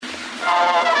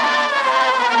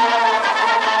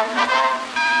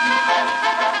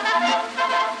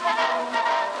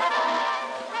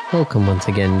Welcome once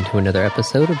again to another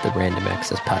episode of the Random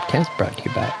Access Podcast, brought to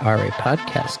you by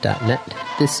rapodcast.net.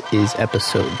 This is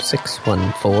episode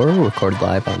 614, recorded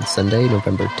live on Sunday,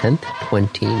 November 10th,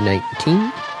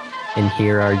 2019. And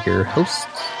here are your hosts.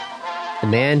 The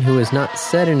man who has not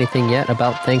said anything yet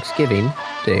about Thanksgiving,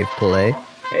 Dave Pillay.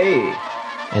 Hey.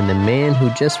 And the man who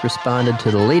just responded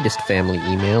to the latest family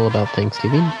email about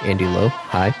Thanksgiving, Andy Lowe.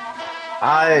 Hi.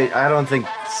 I don't think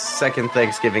second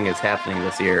Thanksgiving is happening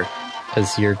this year.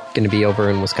 Because you're going to be over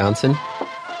in Wisconsin?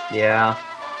 Yeah.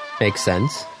 Makes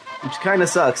sense. Which kind of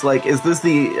sucks. Like, is this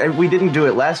we didn't do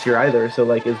it last year either, so,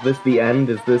 like, is this the end?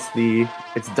 Is this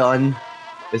it's done?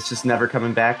 It's just never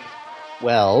coming back?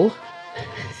 Well,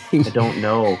 I don't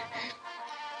know.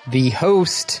 The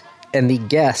host and the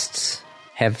guests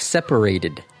have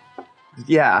separated.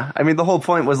 Yeah, I mean, the whole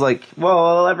point was like,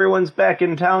 well, everyone's back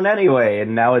in town anyway,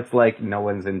 and now it's like, no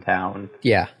one's in town.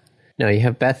 Yeah. No, you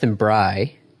have Beth and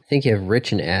Bri. I think you have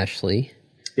Rich and Ashley.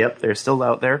 Yep, they're still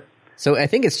out there. So I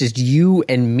think it's just you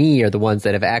and me are the ones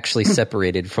that have actually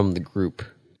separated from the group.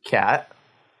 Kat.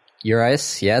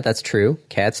 Urias, yeah, that's true.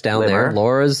 Kat's down Liver. there.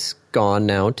 Laura's gone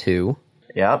now, too.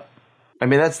 Yep. I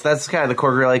mean, that's kind of the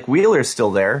core group. Like, Wheeler's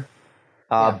still there.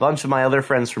 A bunch of my other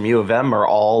friends from U of M are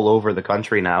all over the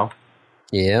country now.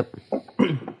 Yep.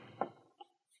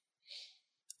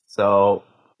 So,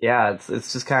 yeah,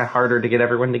 it's just kind of harder to get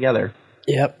everyone together.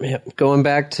 Yep. Going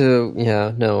back to,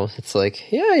 it's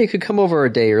like, yeah, you could come over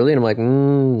a day early. And I'm like,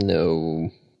 no.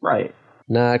 Right.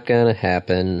 Not gonna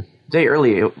happen. Day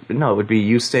early? It would be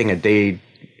you staying a day,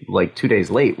 like 2 days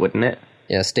late, wouldn't it?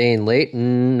 Yeah, staying late?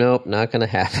 Nope, not gonna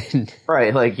happen.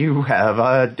 Right, like you have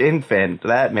an infant.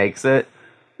 That makes it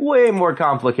way more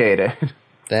complicated.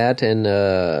 That and,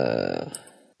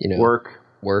 Work.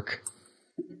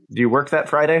 Do you work that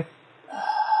Friday?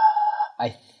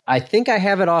 I think I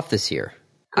have it off this year.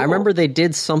 Cool. I remember they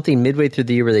did something midway through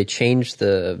the year where they changed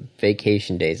the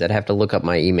vacation days. I'd have to look up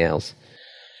my emails.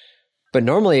 But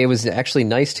normally it was actually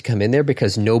nice to come in there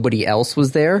because nobody else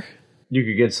was there. You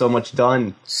could get so much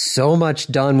done. So much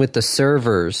done with the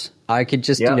servers. I could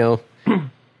just, it's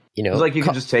like you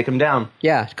could just take them down.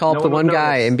 Yeah, call up the one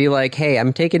guy and be like, hey,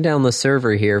 I'm taking down the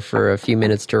server here for a few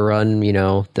minutes to run,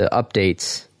 the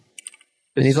updates.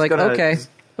 And he's like, okay,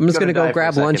 I'm just going to go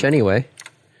grab lunch anyway.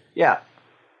 Yeah.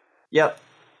 Yep.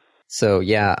 So,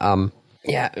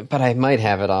 but I might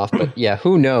have it off. But, yeah,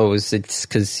 who knows? It's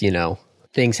because,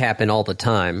 things happen all the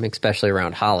time, especially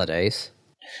around holidays.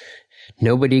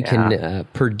 Nobody can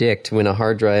predict when a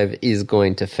hard drive is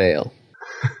going to fail.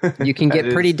 You can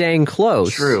get pretty dang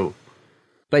close. True.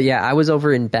 But yeah, I was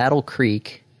over in Battle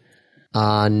Creek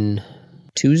on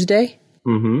Tuesday.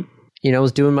 Mm-hmm. I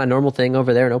was doing my normal thing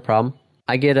over there, no problem.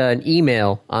 I get an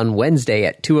email on Wednesday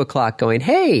at 2 o'clock going,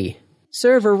 hey,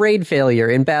 server raid failure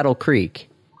in Battle Creek.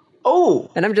 Oh.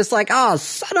 And I'm just like, oh,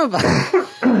 son of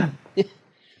a...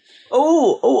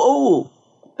 Oh.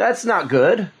 That's not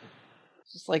good.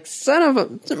 Just like, son of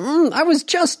a... I was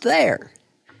just there.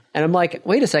 And I'm like,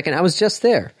 wait a second, I was just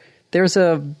there. There's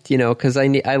a, because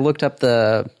I looked up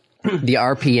the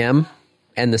RPM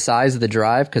and the size of the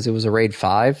drive because it was a RAID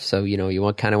 5. So,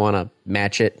 you kind of want to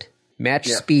match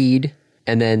speed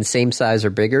and then same size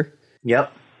or bigger.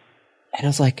 Yep. And I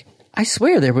was like, I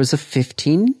swear there was a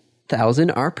 15,000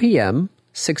 RPM,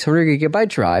 600 gigabyte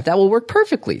drive. That will work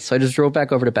perfectly. So I just drove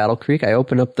back over to Battle Creek. I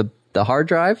opened up the hard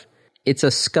drive. It's a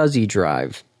SCSI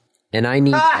drive. And I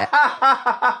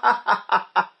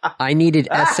needed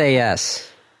SAS.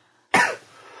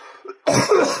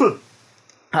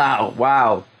 Oh,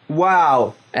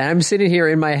 wow. And I'm sitting here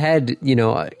in my head,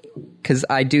 because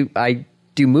I do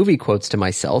movie quotes to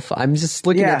myself. I'm just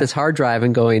looking at this hard drive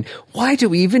and going, why do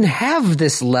we even have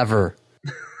this lever?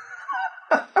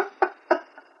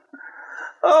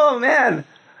 Oh, man.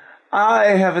 I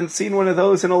haven't seen one of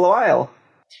those in a while.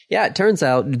 Yeah, it turns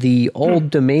out the old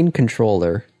domain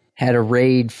controller had a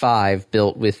RAID 5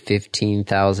 built with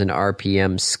 15,000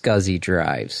 RPM SCSI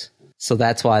drives. So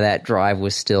that's why that drive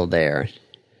was still there.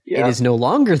 Yeah. It is no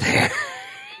longer there.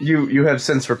 You have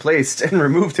since replaced and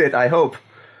removed it, I hope.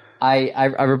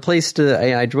 I replaced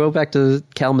I drove back to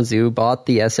Kalamazoo, bought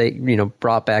the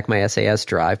brought back my SAS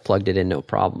drive, plugged it in, no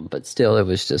problem. But still, it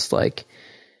was just like,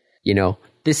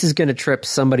 this is going to trip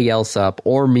somebody else up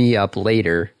or me up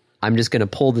later. I'm just going to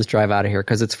pull this drive out of here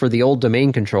because it's for the old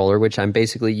domain controller, which I'm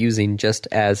basically using just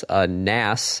as a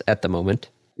NAS at the moment.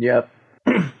 Yep.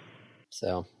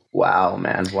 So. Wow,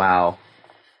 man. Wow.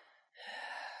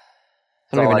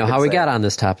 I don't even know how we got on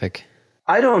this topic.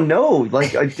 I don't know.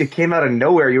 Like, it came out of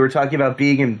nowhere. You were talking about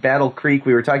being in Battle Creek.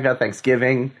 We were talking about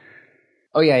Thanksgiving.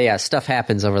 Oh, yeah. Stuff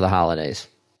happens over the holidays.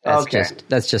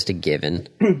 That's just a given.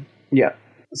 Yeah.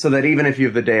 So that even if you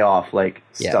have the day off, like,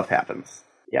 stuff happens.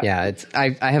 Yeah, it's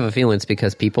I have a feeling it's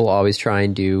because people always try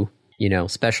and do,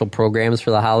 special programs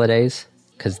for the holidays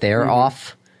because they're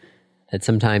off. That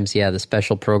sometimes, the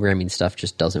special programming stuff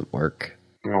just doesn't work.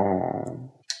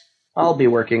 Oh. I'll be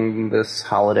working this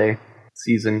holiday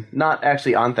season. Not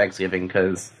actually on Thanksgiving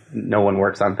because no one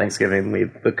works on Thanksgiving.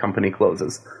 The company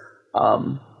closes.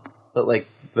 But like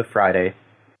the Friday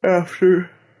after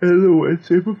and the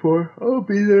Wednesday before, I'll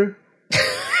be there.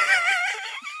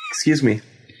 Excuse me.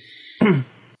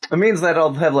 It means that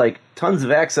I'll have like tons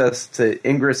of access to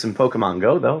Ingress and Pokemon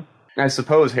Go, though. I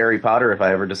suppose Harry Potter if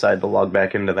I ever decide to log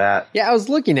back into that. Yeah, I was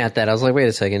looking at that. I was like, wait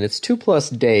a second, it's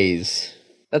 2+ days.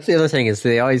 That's the other thing is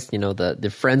they always,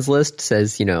 the friends list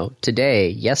says, today,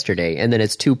 yesterday, and then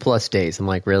it's 2+ days. I'm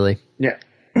like, really? Yeah.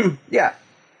 Yeah.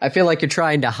 I feel like you're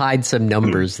trying to hide some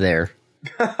numbers there.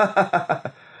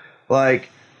 Like,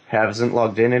 hasn't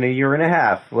logged in a year and a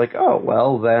half. Like, oh,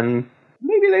 well, then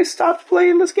maybe they stopped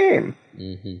playing this game.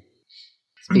 Mm-hmm.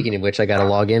 Speaking of which, I got to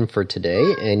log in for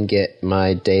today and get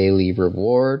my daily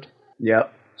reward.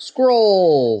 Yep.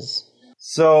 Scrolls!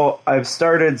 So, I've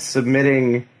started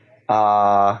submitting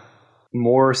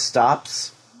more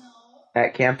stops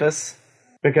at campus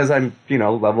because I'm,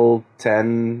 level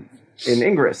 10 in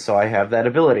Ingress, so I have that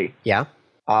ability. Yeah.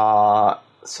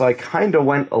 So I kind of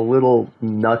went a little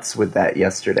nuts with that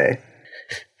yesterday.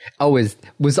 Oh,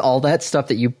 was all that stuff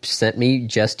that you sent me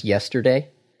just yesterday?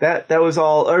 That was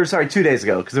all, or sorry, 2 days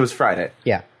ago, because it was Friday.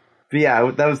 Yeah. But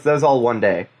yeah, that was all one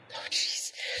day. Oh,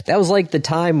 jeez. That was like the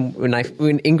time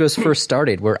when Ingress first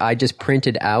started, where I just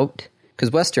printed out,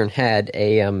 because Western had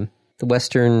the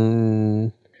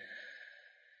Western,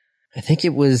 I think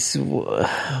it was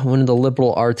one of the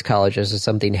liberal arts colleges or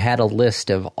something, had a list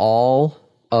of all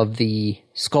of the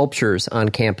sculptures on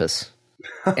campus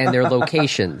and their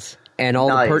locations and all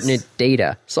the pertinent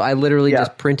data. So I literally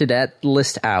just printed that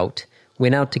list out,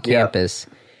 went out to campus,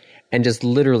 and just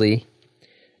literally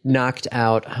knocked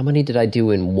out, how many did I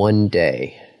do in one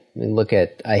day? Let me look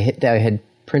at, I had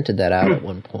printed that out at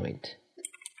one point.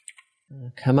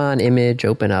 Come on, image,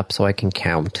 open up so I can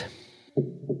count.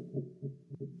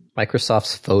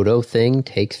 Microsoft's photo thing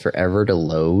takes forever to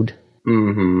load.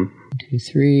 Mm-hmm. 2,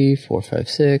 3, 4, 5,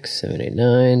 6, 7, 8,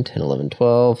 9, 10, 11,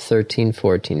 12, 13,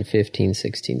 14, 15,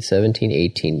 16, 17,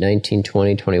 18, 19,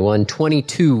 20, 21,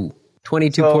 22.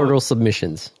 22 portal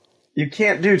submissions. You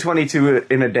can't do 22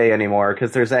 in a day anymore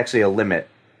because there's actually a limit.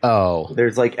 Oh.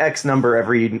 There's like X number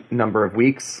every number of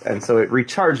weeks, and so it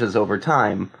recharges over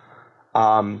time.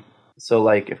 So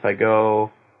like if I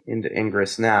go into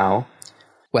Ingress now...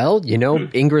 Well,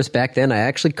 Ingress back then, I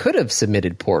actually could have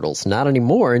submitted portals. Not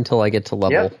anymore until I get to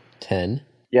level 10.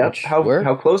 Yep.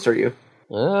 How close are you?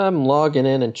 I'm logging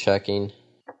in and checking.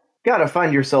 Gotta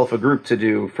find yourself a group to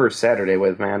do First Saturday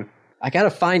with, man. I gotta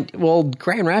find... Well,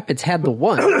 Grand Rapids had the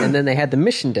one, and then they had the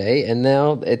Mission Day, and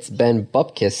now it's been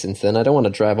Bupkis since then. I don't want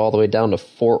to drive all the way down to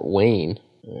Fort Wayne.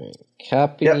 All right.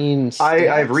 Copying stats.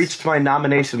 I've reached my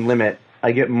nomination limit.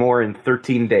 I get more in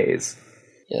 13 days.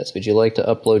 Yes, would you like to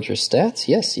upload your stats?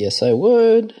 Yes, I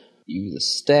would. View the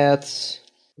stats.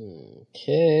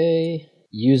 Okay.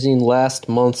 Using last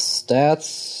month's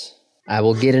stats, I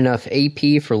will get enough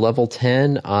AP for level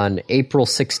 10 on April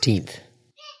 16th.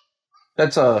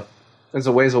 That's a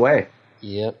ways away.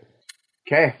 Yep.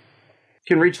 Okay.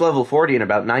 You can reach level 40 in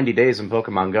about 90 days in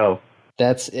Pokemon Go.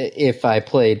 That's if I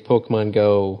played Pokemon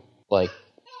Go, like,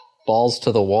 balls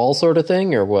to the wall sort of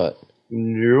thing, or what?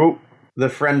 Nope. The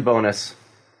friend bonus.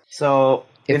 So,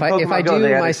 if I do my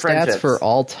stats for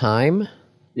all time,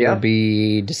 it'll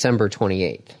be December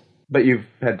 28th. But you've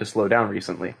had to slow down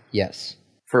recently. Yes.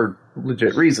 For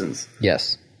legit reasons.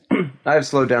 Yes. I've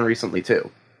slowed down recently,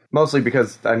 too. Mostly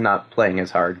because I'm not playing as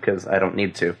hard, because I don't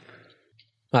need to.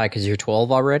 Why, because you're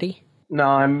 12 already? No,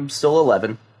 I'm still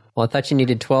 11. Well, I thought you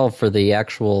needed 12 for the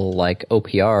actual, like,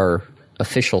 OPR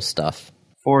official stuff.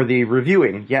 For the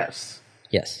reviewing, yes.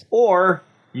 Yes. Or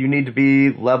you need to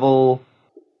be level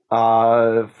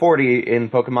 40 in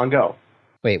Pokemon Go.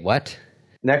 Wait, what?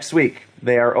 Next week,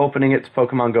 they are opening it to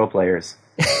Pokemon Go players.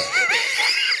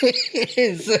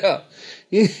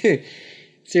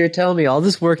 So you're telling me all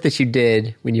this work that you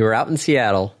did when you were out in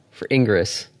Seattle for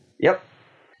Ingress. Yep.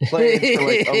 Playing for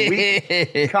like a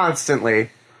week constantly.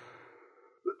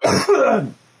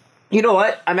 You know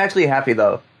what? I'm actually happy,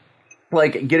 though.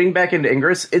 Like, getting back into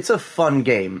Ingress, it's a fun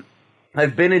game.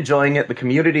 I've been enjoying it. The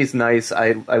community's nice.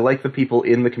 I like the people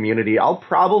in the community. I'll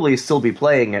probably still be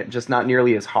playing it, just not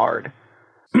nearly as hard.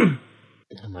 Oh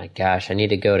my gosh, I need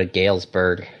to go to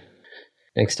Galesburg.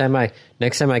 Next time I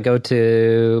go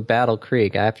to Battle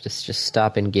Creek, I have to just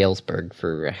stop in Galesburg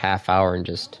for a half hour and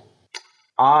just...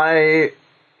 I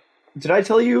Did I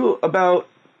tell you about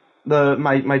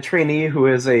my trainee who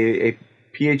is a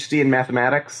PhD in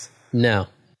mathematics? No.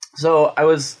 So I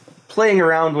was playing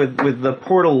around with the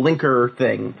portal linker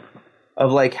thing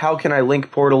of like how can I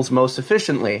link portals most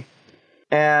efficiently,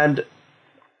 and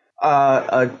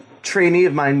a trainee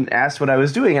of mine asked what I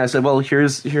was doing. I said, well,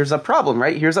 here's a problem,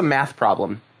 right? Here's a math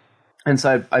problem. And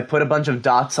so I put a bunch of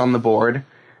dots on the board,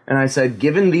 and I said,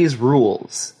 given these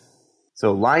rules,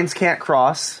 so lines can't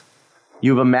cross,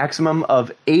 you have a maximum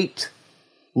of 8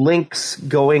 links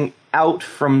going out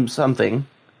from something.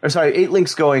 Or sorry, 8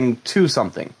 links going to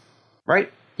something,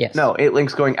 right? Yes. No, 8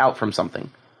 links going out from something.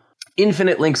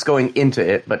 Infinite links going into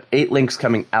it, but 8 links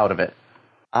coming out of it.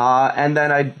 And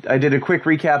then I did a quick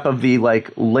recap of the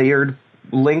like layered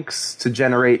links to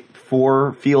generate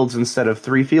 4 fields instead of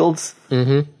 3 fields.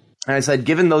 Mm-hmm. And I said,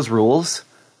 given those rules,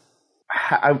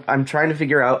 I'm trying to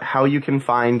figure out how you can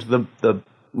find the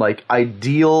like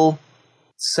ideal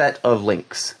set of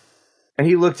links. And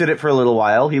he looked at it for a little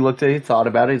while. He thought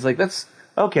about it. He's like, that's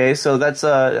okay. So that's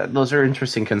those are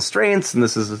interesting constraints, and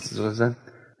this is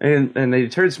and then he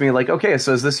turns to me like, okay,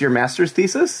 so is this your master's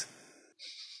thesis?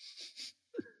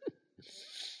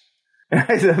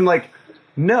 And I'm like,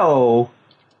 no,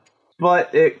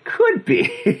 but it could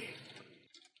be.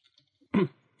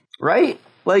 Right?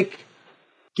 Like,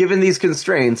 given these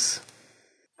constraints,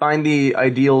 find the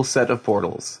ideal set of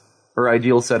portals, or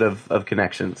ideal set of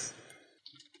connections.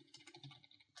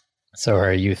 So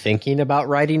are you thinking about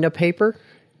writing a paper?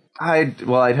 I'd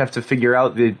have to figure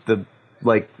out the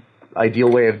like ideal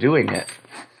way of doing it,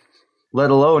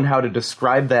 let alone how to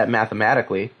describe that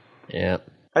mathematically. Yeah.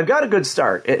 I've got a good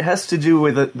start. It has to do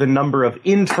with the number of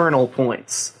internal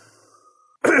points.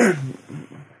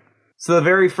 So the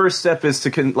very first step is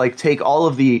to take all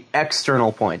of the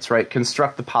external points, right?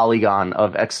 Construct the polygon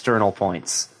of external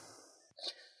points.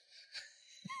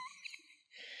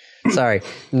 Sorry,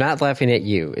 I'm not laughing at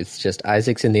you. It's just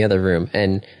Isaac's in the other room,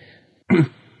 and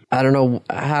I don't know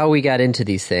how we got into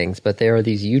these things, but there are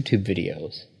these YouTube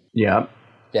videos. Yeah.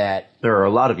 That there are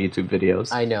a lot of YouTube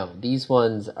videos. I know. These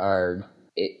ones are...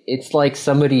 It's like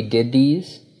somebody did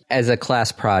these as a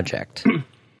class project.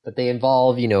 But they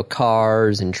involve,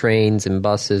 cars and trains and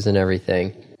buses and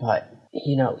everything. But,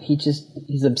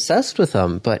 he's obsessed with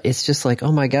them. But it's just like,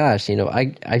 oh my gosh,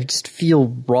 I just feel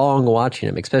wrong watching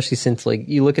them. Especially since, like,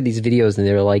 you look at these videos and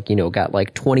they're like, got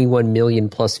like 21 million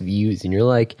plus views. And you're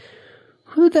like,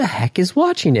 who the heck is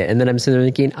watching it? And then I'm sitting there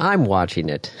thinking, I'm watching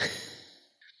it.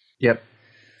 Yep.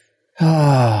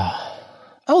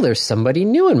 Oh, there's somebody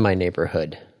new in my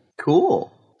neighborhood.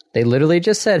 Cool. They literally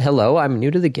just said, hello, I'm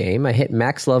new to the game. I hit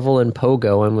max level in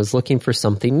Pogo and was looking for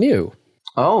something new.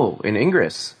 Oh, in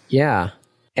Ingress. Yeah.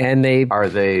 And Are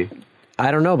they...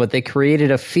 I don't know, but they created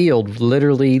a field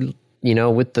literally,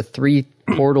 with the 3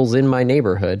 portals in my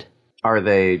neighborhood. Are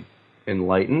they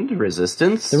enlightened?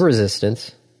 Resistance? The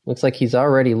resistance. Looks like he's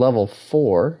already level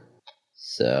 4.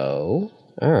 So,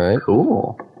 all right.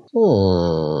 Cool.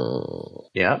 Hmm.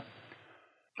 Yeah.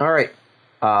 All right.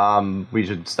 We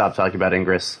should stop talking about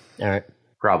Ingress. All right.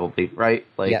 Probably, right?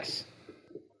 Yes.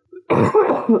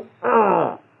 Do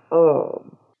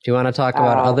you want to talk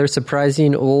about other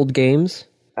surprising old games?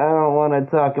 I don't want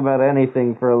to talk about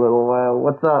anything for a little while.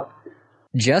 What's up?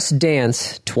 Just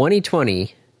Dance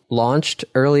 2020 launched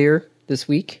earlier this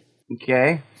week.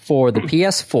 Okay. For the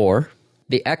PS4,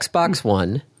 the Xbox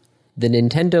One, the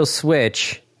Nintendo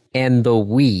Switch, and the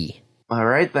Wii. All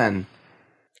right, then.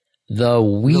 The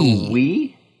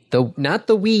Wii. The Wii? Not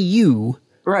the Wii U.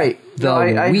 Right. The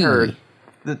Wii. I heard.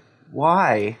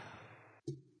 Why?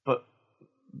 But,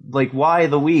 why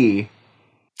the Wii?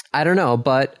 I don't know,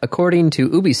 but according to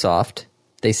Ubisoft,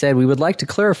 they said we would like to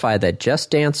clarify that Just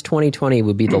Dance 2020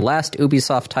 would be the last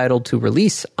Ubisoft title to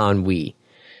release on Wii.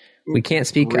 We can't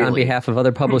speak on behalf of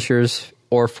other publishers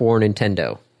or for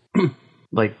Nintendo.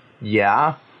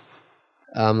 Yeah?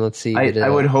 Let's see. I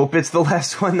would hope it's the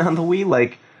last one on the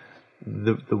Wii.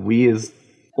 The Wii is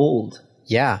old.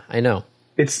 Yeah, I know.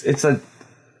 It's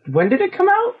when did it come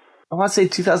out? I want to say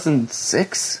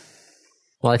 2006.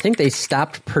 Well, I think they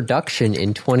stopped production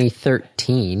in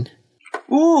 2013.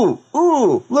 Ooh,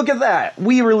 look at that.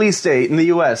 Wii release date in the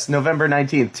US, November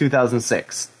 19th,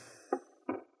 2006.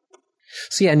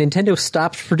 So yeah, Nintendo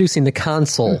stopped producing the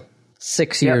console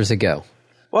 6 years ago.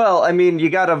 Well, I mean, you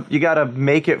gotta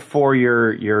make it for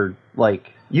your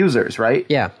users, right?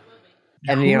 Yeah.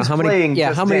 And how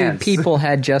many people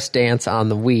had Just Dance on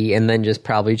the Wii and then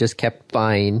probably kept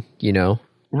buying,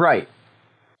 right,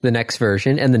 the next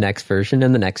version and the next version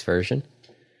and the next version.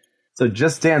 So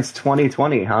Just Dance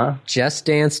 2020, huh? Just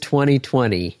Dance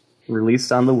 2020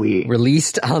 released on the Wii.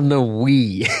 Released on the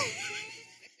Wii.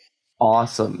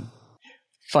 Awesome.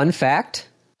 Fun fact,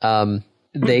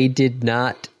 they did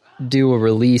not do a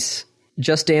release.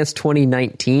 Just Dance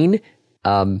 2019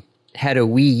 had a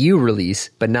Wii U release,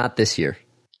 but not this year.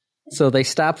 So they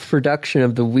stopped production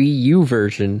of the Wii U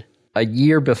version a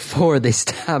year before they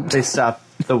stopped. They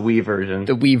stopped the Wii version.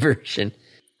 The Wii version.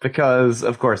 Because,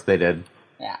 of course, they did.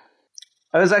 Yeah.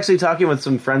 I was actually talking with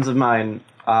some friends of mine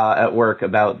at work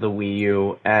about the Wii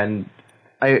U, and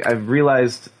I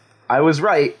realized I was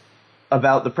right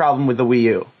about the problem with the Wii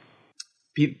U.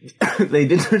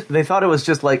 They thought it was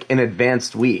just like an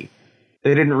advanced Wii.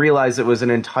 They didn't realize it was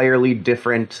an entirely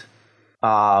different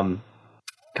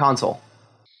console.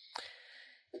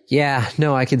 Yeah,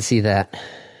 no, I can see that.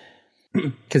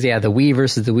 Because, yeah, the Wii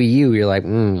versus the Wii U, you're like, I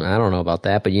don't know about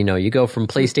that. But, you go from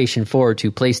PlayStation 4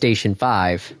 to PlayStation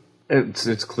 5.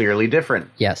 It's clearly different.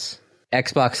 Yes.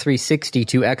 Xbox 360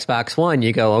 to Xbox One,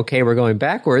 you go, okay, we're going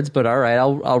backwards, but all right,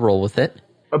 I'll roll with it.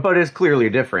 But it's clearly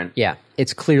different. Yeah,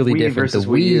 it's clearly Wii different. The versus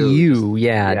Wii U,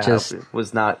 just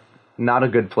was not a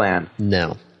good plan.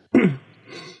 No.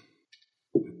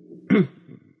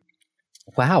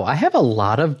 Wow, I have a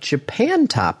lot of Japan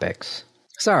topics.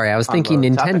 Sorry, I was thinking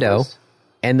Nintendo,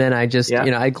 and then I just,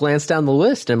 I glanced down the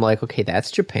list, and I'm like, okay,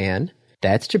 that's Japan,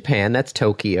 that's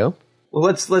Tokyo. Well,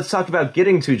 let's talk about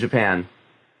getting to Japan.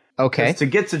 Okay. To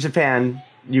get to Japan,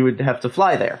 you would have to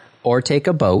fly there. Or take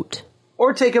a boat.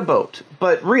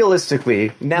 But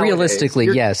realistically,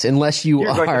 yes, unless you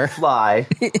are going to fly.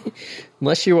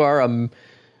 Unless you are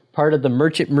part of the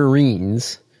Merchant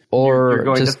Marines, or you're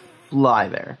going to fly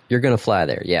there. You're going to fly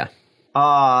there, yeah.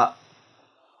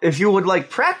 If you would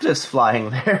like practice flying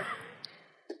there,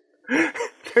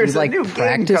 there's a new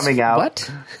game coming out.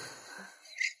 What?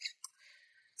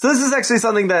 So this is actually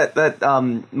something that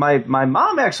my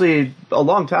mom actually a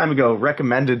long time ago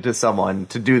recommended to someone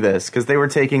to do this, because they were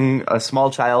taking a small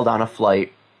child on a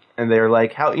flight, and they were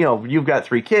like, "How you've got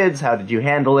 3 kids? How did you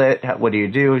handle it? What do you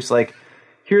do?" She's like,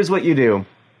 "Here's what you do: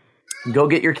 go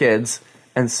get your kids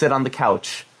and sit on the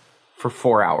couch for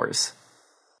 4 hours."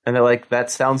 And they're like,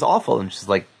 "That sounds awful." And she's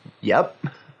like, "Yep."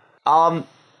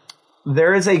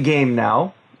 There is a game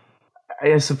now.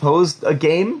 I suppose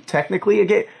technically a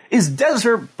game. Is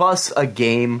Desert Bus a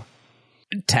game?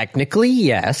 Technically,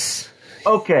 yes.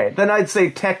 Okay, then I'd say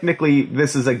technically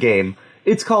this is a game.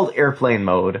 It's called Airplane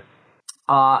Mode.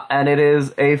 And it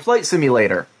is a flight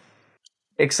simulator.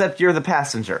 Except you're the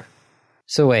passenger.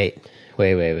 So wait.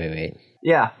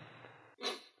 Yeah.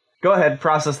 Go ahead,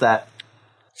 process that.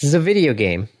 This is a video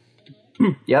game.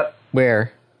 Yep.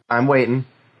 Where? I'm waiting.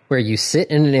 Where you sit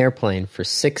in an airplane for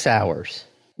 6 hours.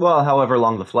 Well, however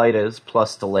long the flight is,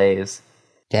 plus delays.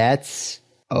 That's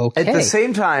okay. At the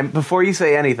same time, before you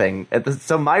say anything,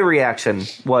 so my reaction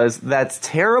was, that's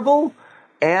terrible,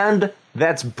 and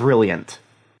that's brilliant.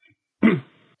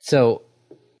 So,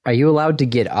 are you allowed to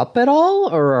get up at all,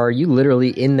 or are you literally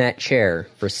in that chair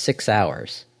for 6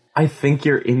 hours? I think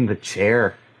you're in the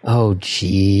chair. Oh,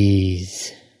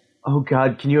 jeez. Oh,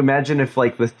 God, can you imagine if,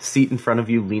 the seat in front of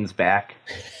you leans back?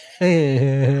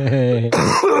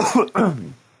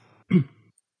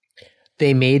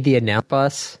 They made the announce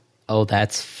bus. Oh,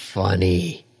 that's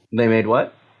funny. They made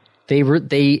what? They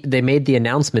made the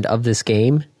announcement of this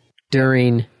game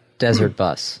during Desert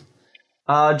Bus.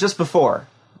 Just before,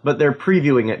 but they're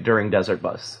previewing it during Desert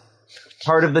Bus.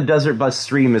 Part of the Desert Bus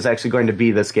stream is actually going to be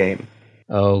this game.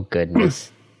 Oh,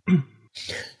 goodness.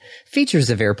 Features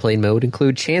of Airplane Mode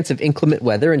include chance of inclement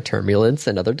weather and turbulence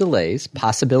and other delays,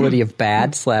 possibility of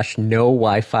bad/no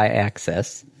Wi-Fi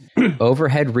access,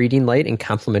 overhead reading light and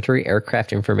complimentary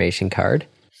aircraft information card,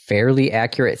 fairly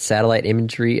accurate satellite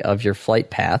imagery of your flight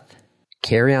path,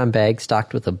 carry-on bag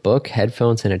stocked with a book,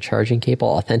 headphones, and a charging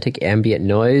cable, authentic ambient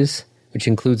noise, which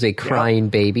includes a crying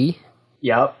baby.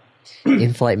 Yep.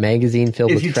 In-flight magazine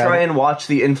filled with... If you try and watch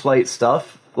the in-flight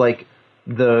stuff,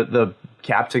 the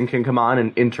captain can come on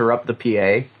and interrupt the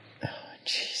PA. Oh,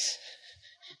 jeez.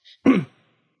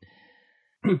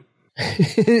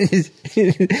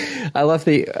 I love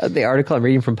the article I'm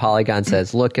reading from Polygon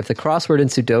says, look, if the crossword and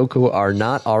Sudoku are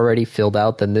not already filled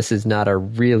out, then this is not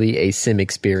really a sim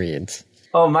experience.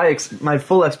 Oh, my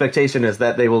full expectation is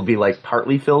that they will be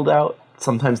partly filled out.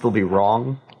 Sometimes they'll be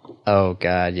wrong. Oh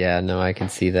God, yeah, no, I can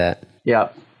see that. Yeah,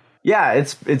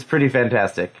 it's pretty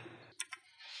fantastic.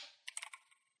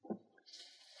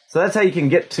 So that's how you can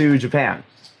get to Japan,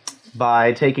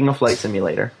 by taking a flight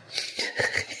simulator.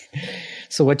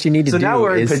 So what you need to do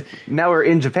is... now we're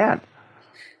in Japan.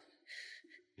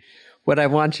 What I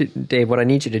want you, Dave, what I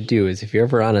need you to do is, if you're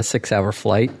ever on a 6-hour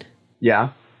flight...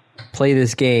 Yeah? Play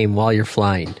this game while you're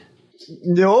flying.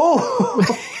 No!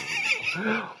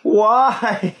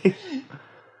 Why?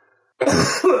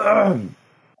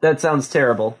 That sounds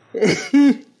terrible.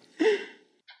 It's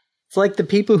like the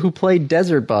people who played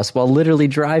Desert Bus while literally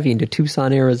driving to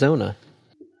Tucson, Arizona.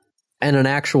 And an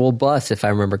actual bus, if I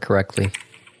remember correctly.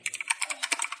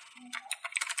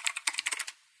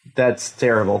 That's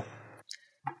terrible.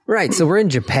 Right, so we're in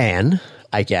Japan,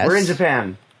 I guess. We're in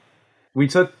Japan. We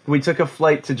took a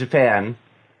flight to Japan.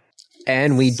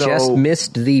 And we just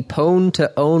missed the Pwn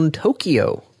to Own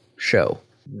Tokyo show.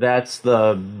 That's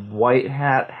the White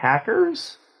Hat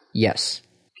Hackers? Yes.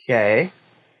 Okay.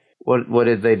 What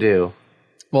did they do?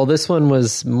 Well, this one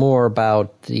was more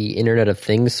about the Internet of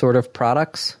Things sort of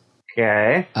products.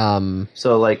 Okay.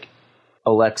 So like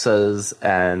Alexas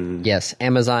and... Yes,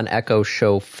 Amazon Echo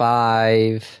Show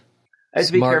 5. I have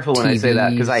to be careful when I say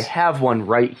that, because I TVs. have one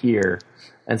right here,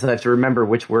 and so I have to remember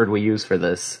which word we use for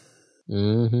this.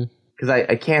 Mm-hmm. Because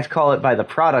I can't call it by the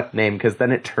product name, because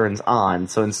then it turns on,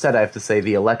 so instead I have to say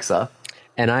the Alexa.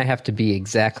 And I have to be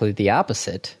exactly the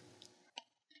opposite.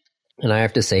 And I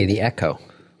have to say the Echo.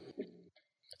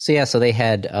 So yeah, so they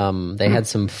had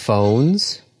some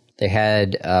phones. They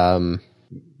had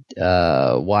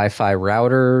Wi-Fi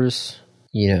routers.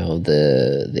 You know,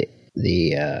 the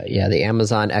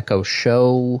Amazon Echo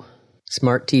Show,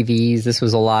 smart TVs. This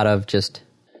was a lot of just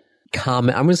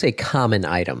common. I'm going to say common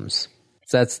items.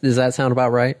 Does that sound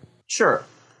about right? Sure.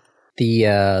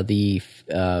 The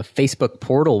Facebook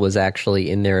portal was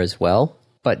actually in there as well,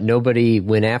 but nobody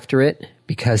went after it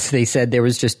because they said there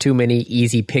was just too many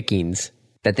easy pickings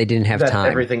that they didn't have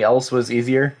time. Everything else was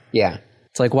easier? Yeah.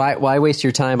 It's like, why waste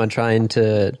your time on trying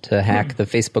to hack the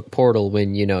Facebook portal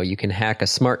when, you know, you can hack a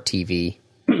smart TV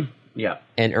Yeah.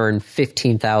 and earn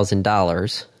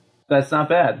 $15,000? That's not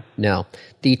bad. No.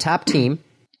 The top team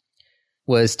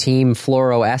was Team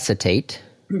Fluoroacetate.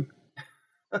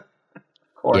 Of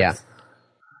course. Yeah.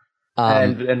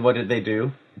 And what did they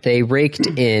do? They raked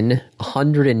in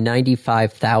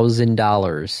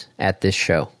 $195,000 at this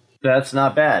show. That's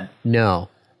not bad. No.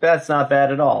 That's not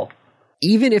bad at all.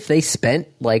 Even if they spent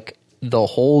like the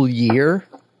whole year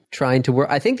trying to work,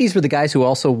 I think these were the guys who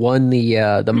also won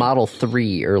the Model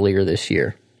 3 earlier this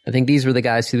year. I think these were the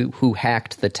guys who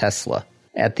hacked the Tesla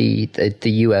at the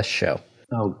US show.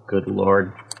 Oh, good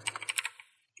Lord.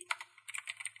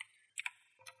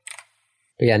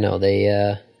 But yeah, no, they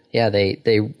earned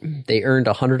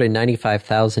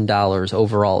 $195,000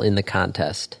 overall in the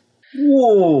contest.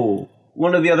 Whoa!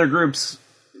 One of the other groups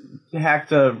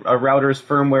hacked a router's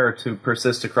firmware to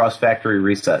persist across factory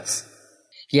resets.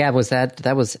 Yeah, was that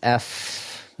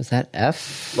F? Was that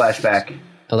F? Flashback.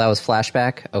 Oh, that was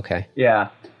Flashback? Okay. Yeah.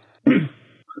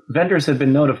 Vendors have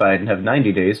been notified and have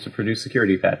 90 days to produce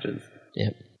security patches.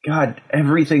 Yep. God,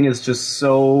 everything is just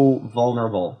so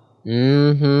vulnerable.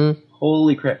 Mm-hmm.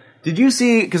 Holy crap. Did you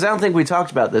see, because I don't think we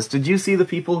talked about this, did you see the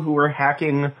people who were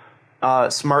hacking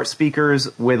smart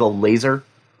speakers with a laser?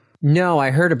 No, I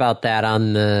heard about that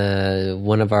on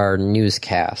one of our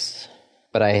newscasts,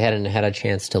 but I hadn't had a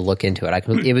chance to look into it.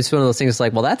 It was one of those things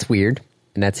like, well, that's weird,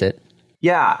 and that's it.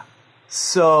 Yeah.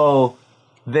 So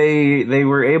they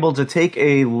were able to take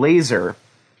a laser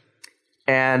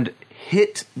and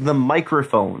hit the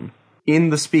microphone in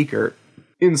the speaker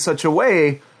in such a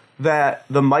way that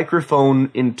the microphone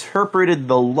interpreted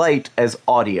the light as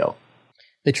audio.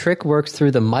 The trick works through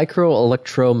the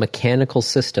micro-electromechanical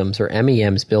systems, or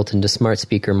MEMs, built into smart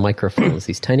speaker microphones.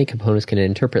 These tiny components can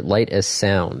interpret light as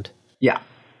sound. Yeah.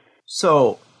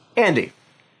 So, Andy,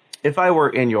 if I were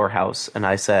in your house and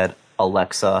I said,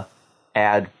 Alexa,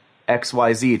 add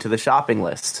XYZ to the shopping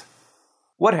list,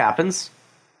 what happens?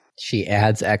 She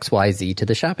adds XYZ to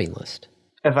the shopping list.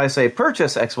 If I say,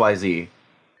 purchase XYZ,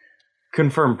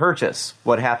 confirm purchase,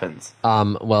 what happens?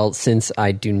 Well, since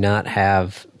I do not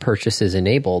have purchases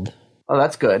enabled... Oh,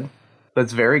 that's good.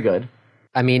 That's very good.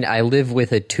 I mean, I live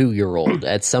with a 2-year-old.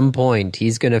 At some point,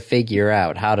 he's going to figure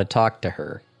out how to talk to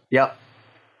her. Yep.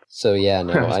 So, yeah,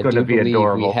 no, It's I gonna do be believe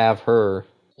adorable. we have her.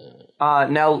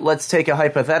 Now, let's take a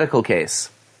hypothetical case.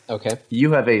 Okay.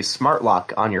 You have a smart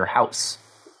lock on your house,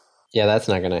 Yeah, that's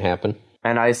not going to happen.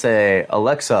 and I say,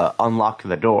 Alexa, unlock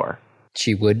the door.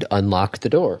 She would unlock the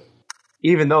door.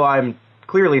 Even though I'm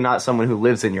clearly not someone who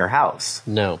lives in your house.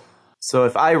 No. So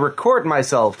if I record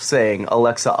myself saying,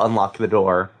 Alexa, unlock the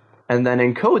door, and then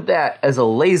encode that as a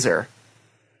laser,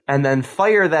 and then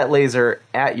fire that laser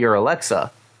at your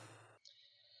Alexa...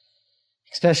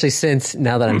 Especially since,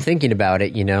 now that I'm thinking about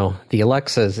it, you know, the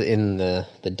Alexa's in the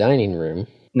dining room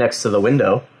next to the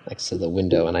window. next to the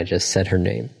window, and I just said her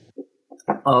name.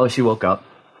 Oh, she woke up.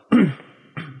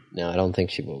 No, I don't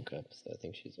think she woke up, so I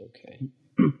think she's okay.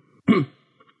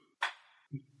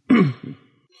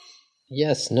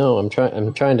 Yes, no, I'm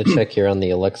trying to check here on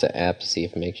the Alexa app to see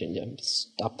if it makes you...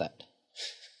 Stop that.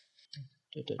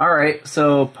 All right,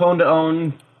 so Pwn to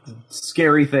Own,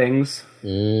 scary things.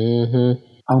 Mm-hmm.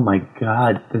 Oh my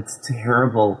god, that's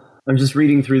terrible. I'm just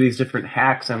reading through these different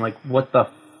hacks. I'm like, what the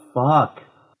fuck?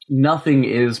 Nothing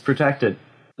is protected.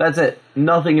 That's it.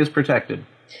 Nothing is protected.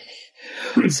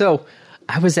 So,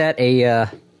 I was at a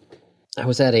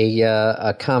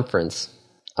conference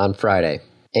on Friday,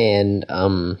 and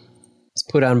it's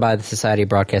put on by the Society of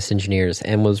Broadcast Engineers.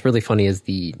 And what was really funny is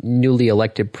the newly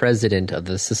elected president of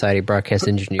the Society of Broadcast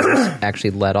Engineers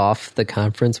actually led off the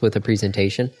conference with a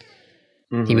presentation.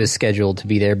 Mm-hmm. He was scheduled to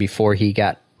be there before he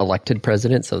got elected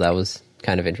president, so that was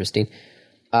kind of interesting.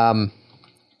 Do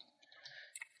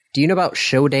you know about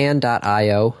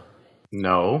Shodan.io?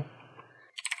 No.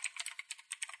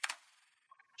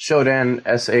 Shodan,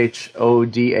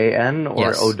 S-H-O-D-A-N or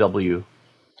Yes. O-W?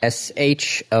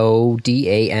 Shodan.io.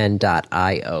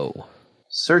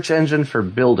 Search engine for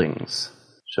buildings.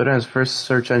 Shodan's first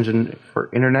search engine for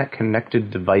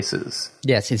internet-connected devices.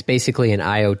 Yes, it's basically an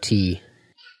IoT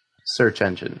Search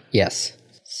engine. Yes.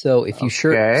 So if you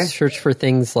search for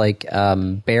things like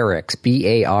Barix,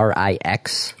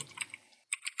 B-A-R-I-X.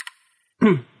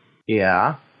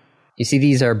 Yeah. You see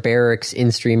these are Barix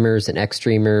in-streamers and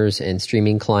X-streamers and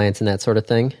streaming clients and that sort of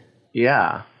thing?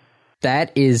 Yeah.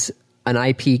 That is an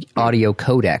IP audio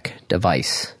codec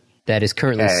device that is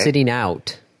currently sitting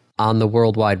out on the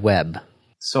World Wide Web.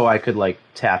 So I could, like,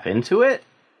 tap into it?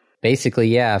 Basically,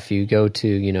 yeah, if you go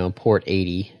to, port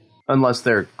 80. Unless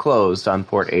they're closed on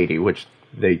port 80, which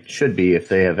they should be if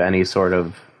they have any sort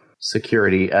of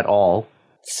security at all.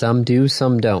 Some do,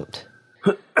 some don't.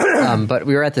 But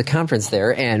we were at the conference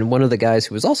there, and one of the guys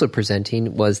who was also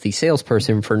presenting was the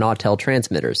salesperson for Nautel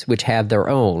transmitters, which have their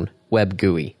own web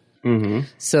GUI. Mm-hmm.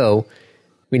 So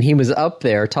when he was up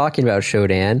there talking about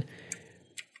Shodan,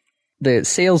 the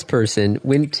salesperson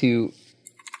went to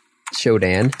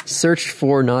Shodan, searched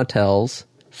for Nautels,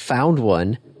 found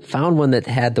one that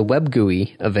had the web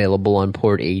GUI available on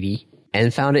port 80,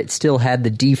 and found it still had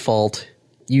the default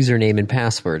username and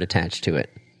password attached to it.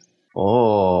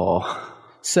 Oh.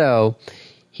 So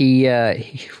we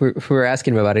were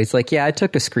asking him about it. He's like, yeah, I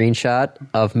took a screenshot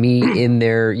of me in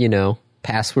their,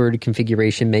 password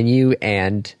configuration menu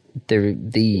and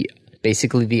the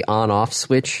basically the on-off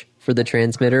switch for the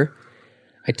transmitter.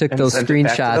 I took those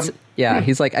screenshots. Yeah,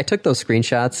 he's like, I took those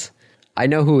screenshots. I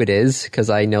know who it is because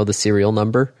I know the serial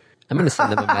number. I'm going to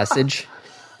send them a message.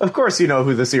 Of course you know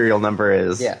who the serial number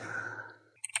is. Yeah.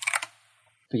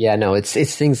 But yeah, no, it's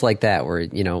things like that where,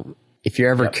 if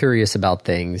you're ever curious about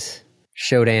things,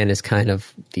 Shodan is kind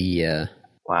of the...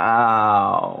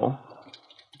 Wow.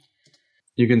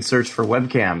 You can search for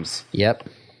webcams. Yep.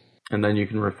 And then you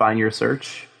can refine your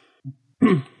search.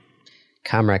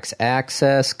 Comrex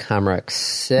Access, Comrex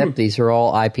SIP, these are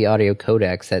all IP audio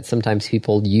codecs that sometimes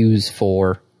people use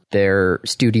for their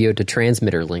studio to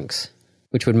transmitter links,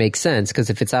 which would make sense because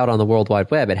if it's out on the World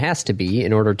Wide Web, it has to be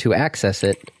in order to access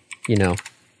it,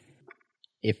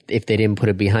 if they didn't put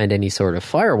it behind any sort of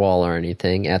firewall or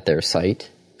anything at their site.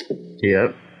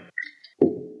 Yep.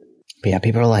 But yeah,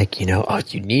 people are like, oh,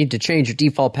 you need to change your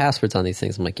default passwords on these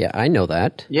things. I'm like, yeah, I know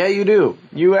that. Yeah, you do.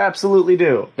 You absolutely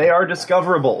do. They are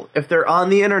discoverable. If they're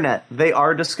on the internet, they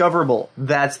are discoverable.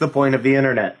 That's the point of the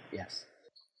internet. Yes.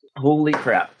 Holy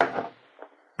crap.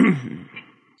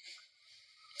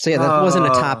 So yeah, that wasn't a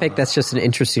topic. That's just an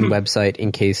interesting website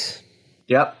in case.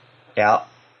 Yep. Yeah.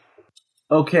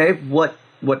 Okay, what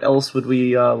else would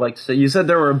we like to say? You said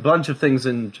there were a bunch of things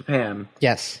in Japan.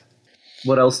 Yes.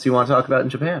 What else do you want to talk about in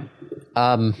Japan?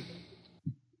 God,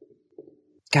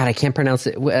 I can't pronounce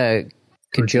it.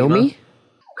 Kojomi?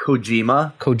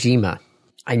 Kojima.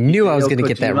 I knew I was going to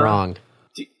get that wrong.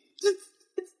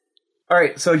 All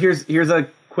right, so here's a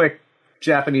quick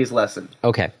Japanese lesson.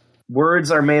 Okay.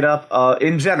 Words are made up,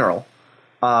 in general,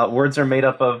 words are made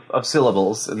up of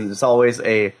syllables, and it's always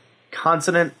a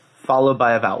consonant followed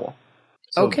by a vowel.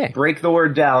 So break the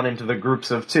word down into the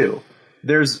groups of two.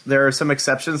 There are some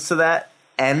exceptions to that.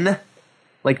 N,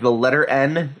 like the letter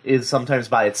N, is sometimes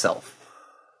by itself.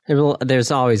 There's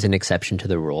always an exception to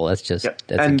the rule. That's just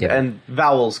that's a given. And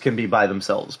vowels can be by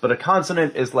themselves, but a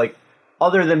consonant is like,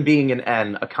 other than being an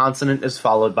N, a consonant is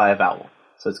followed by a vowel.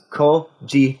 So it's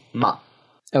Kojima.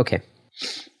 Okay.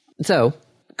 So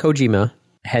Kojima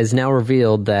has now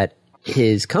revealed that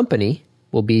his company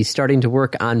will be starting to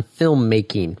work on film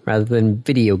making rather than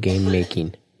video game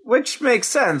making. Which makes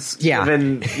sense,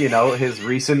 given, his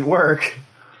recent work.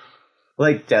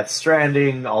 Like Death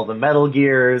Stranding, all the Metal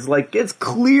Gears. Like, it's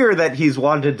clear that he's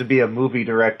wanted to be a movie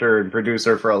director and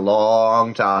producer for a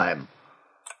long time.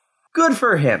 Good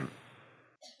for him.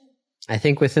 I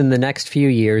think within the next few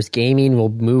years, gaming will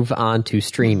move on to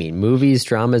streaming. Movies,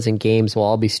 dramas, and games will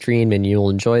all be streamed, and you'll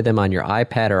enjoy them on your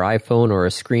iPad or iPhone or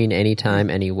a screen anytime,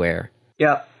 anywhere.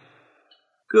 Yep.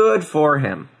 Good for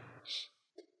him.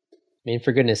 I mean,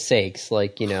 for goodness sakes,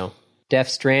 like, you know, Death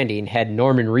Stranding had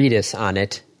Norman Reedus on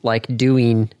it, like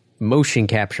doing motion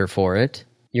capture for it.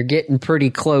 You're getting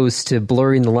pretty close to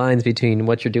blurring the lines between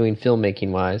what you're doing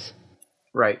filmmaking-wise.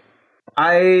 Right.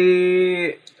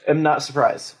 I am not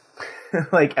surprised.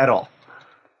 Like, at all.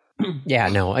 Yeah,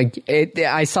 no.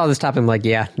 I saw this topic, I'm like,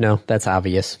 yeah, no, that's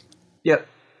obvious. Yep.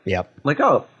 Like,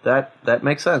 oh, that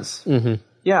makes sense. Mm-hmm.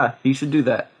 Yeah, he should do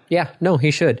that. Yeah, no,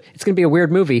 he should. It's going to be a weird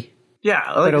movie.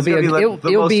 Yeah, like, it's going to be like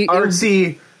the most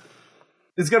artsy...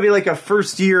 It's going to be like a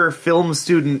first-year film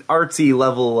student artsy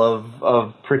level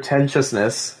of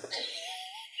pretentiousness.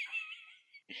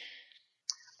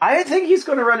 I think he's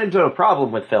going to run into a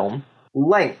problem with film.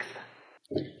 Length.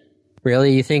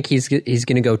 Really? You think he's going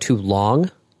to go too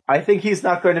long? I think he's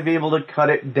not going to be able to cut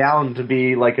it down to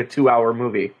be like a 2-hour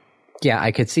movie. Yeah,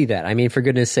 I could see that. I mean, for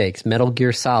goodness sakes, Metal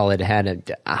Gear Solid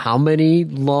had how many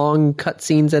long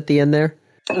cutscenes at the end there?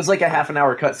 It was like a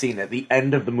half-an-hour cutscene at the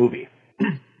end of the movie.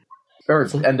 Or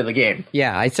the end of the game.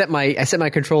 Yeah, I set my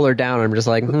controller down and I'm just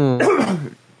like,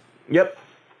 Yep.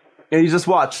 And you just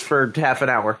watched for half an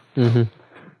hour. Mm-hmm.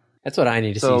 That's what I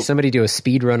need to see. Somebody do a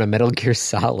speed run of Metal Gear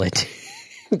Solid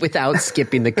without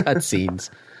skipping the cutscenes.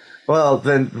 Well,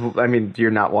 then, I mean,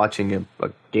 you're not watching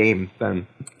a game, then.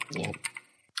 Yeah.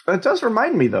 It does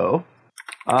remind me, though.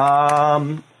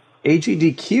 AGDQ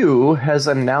has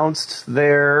announced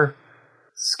their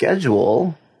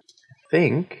schedule, I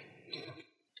think.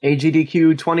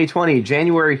 AGDQ 2020,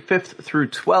 January 5th through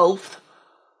 12th.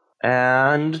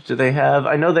 And do they have...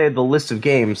 I know they had the list of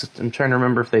games. I'm trying to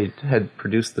remember if they had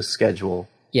produced the schedule.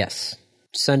 Yes.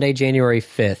 Sunday, January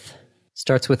 5th.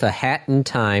 Starts with A Hat in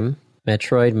Time,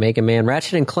 Metroid, Mega Man,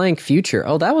 Ratchet & Clank Future.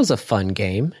 Oh, that was a fun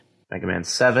game. Mega Man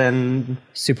 7.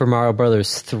 Super Mario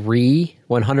Brothers 3,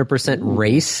 100%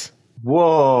 Race.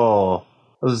 Whoa.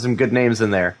 Those are some good names in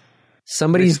there.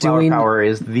 Somebody's doing... Power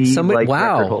is the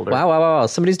record holder. Wow.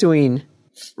 Somebody's doing...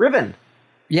 Riven.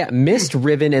 Yeah, Myst,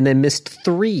 Riven, and then Myst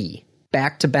 3.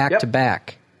 Back to back to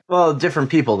back. Well, different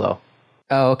people, though.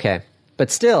 Oh, okay.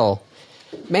 But still,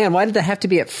 man, why did that have to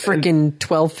be at frickin'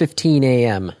 12:15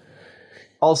 a.m.?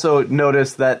 Also,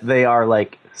 notice that they are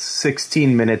like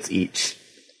 16 minutes each.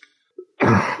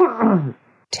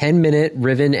 10-minute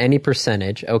Riven, any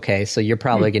percentage. Okay, so you're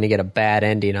probably going to get a bad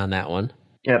ending on that one.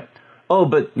 Yep. Oh,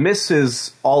 but Myst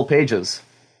is all pages.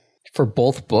 For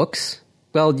both books?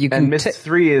 Well, you can... And Myst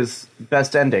 3 is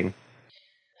best ending.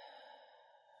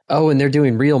 Oh, and they're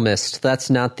doing Real Myst. That's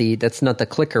not the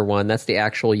clicker one. That's the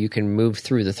actual you can move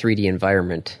through the 3D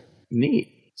environment. Neat.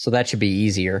 So that should be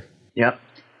easier. Yep.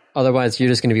 Otherwise, you're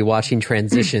just going to be watching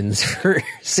transitions for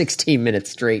 16 minutes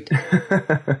straight.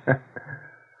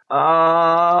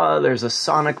 There's a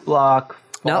Sonic block.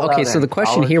 Now, okay, so the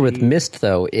question here with Myst,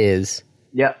 though, is...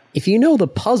 Yep. If you know the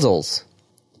puzzles...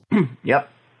 Yep.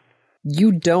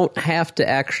 You don't have to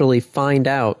actually find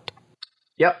out.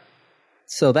 Yep.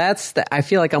 So I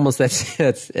feel like almost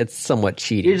it's somewhat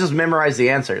cheating. You just memorize the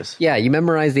answers. Yeah, you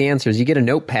memorize the answers. You get a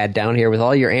notepad down here with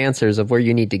all your answers of where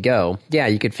you need to go. Yeah,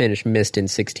 you could finish Myst in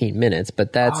 16 minutes,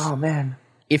 but that's... Oh, man.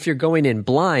 If you're going in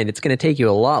blind, it's going to take you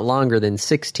a lot longer than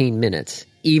 16 minutes.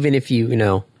 Even if you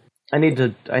know... I need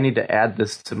to add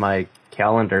this to my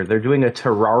calendar. They're doing a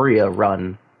Terraria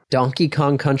run. Donkey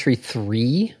Kong Country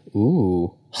 3?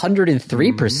 Ooh.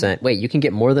 103%. Wait, you can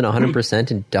get more than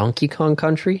 100% in Donkey Kong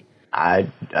Country? I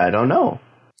don't know.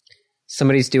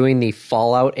 Somebody's doing the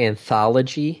Fallout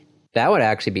Anthology. That would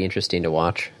actually be interesting to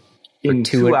watch. In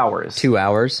 2 hours. 2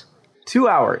 hours. 2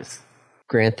 hours.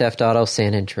 Grand Theft Auto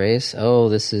San Andreas. Oh,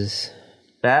 this is...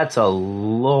 That's a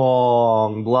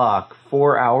long block.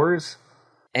 4 hours?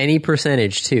 Any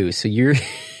percentage, too. So you're...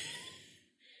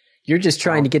 You're just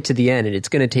trying to get to the end, and it's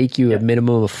going to take you a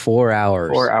minimum of 4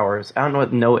 hours. 4 hours. I don't know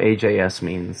what no AJS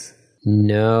means.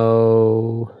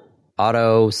 No...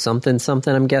 Auto something,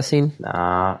 I'm guessing?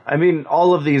 Nah. I mean,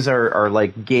 all of these are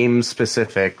like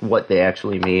game-specific, what they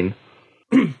actually mean.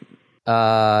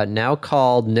 Now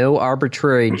called No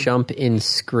Arbitrary Jump in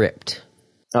Script.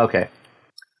 Okay.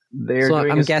 So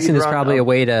I'm guessing there's probably a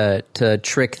way to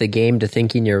trick the game to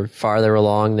thinking you're farther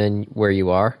along than where you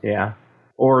are. Yeah.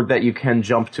 Or that you can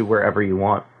jump to wherever you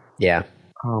want. Yeah.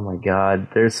 Oh my god,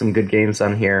 there's some good games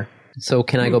on here. So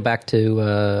can I go back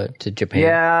to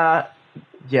Japan?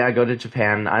 Yeah, go to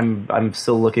Japan. I'm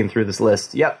still looking through this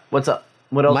list. Yep. What's up?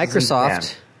 What else?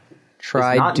 Microsoft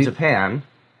tried. It's not in Japan.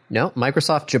 No,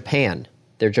 Microsoft Japan.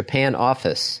 Their Japan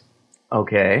office.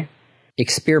 Okay.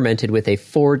 experimented with a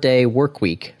 4-day work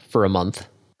week for a month.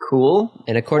 Cool.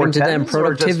 And according to them, 4 tens or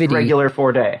productivity... just regular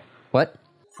 4-day? What?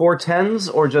 4 tens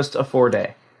or just a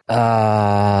 4-day?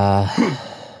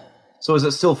 So is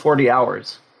it still 40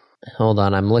 hours? Hold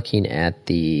on, I'm looking at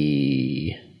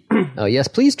the... Oh, yes,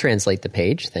 please translate the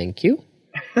page. Thank you.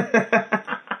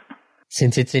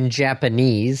 Since it's in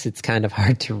Japanese, it's kind of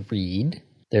hard to read.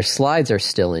 Their slides are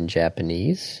still in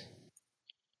Japanese.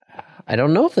 I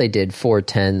don't know if they did 4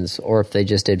 tens or if they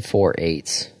just did 4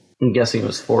 eights. I'm guessing it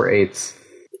was 4 eights.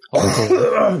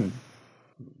 But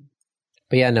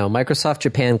yeah, no, Microsoft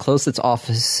Japan closed its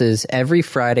offices every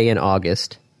Friday in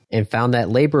August and found that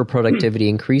labor productivity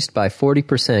increased by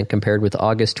 40% compared with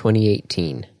August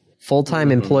 2018.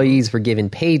 Full-time employees were given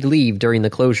paid leave during the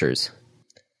closures.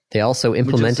 They also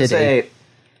implemented a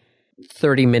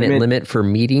 30-minute limit for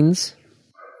meetings.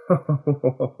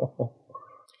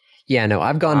 Yeah, no,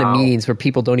 I've gone to meetings where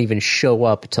people don't even show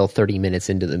up until 30 minutes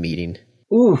into the meeting.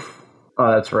 Oof.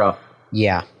 Oh, that's rough.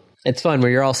 Yeah. It's fun where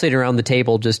you're all sitting around the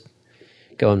table just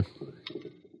going,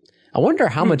 I wonder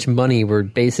how much money we're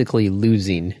basically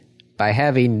losing by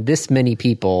having this many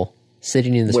people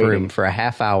sitting in this room for a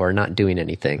half hour not doing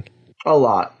anything. A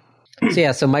lot. So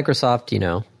yeah, so Microsoft,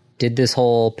 did this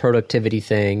whole productivity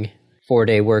thing,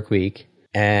 4-day work week.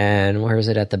 And where is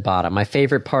it at the bottom? My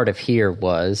favorite part of here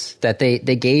was that they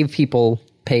gave people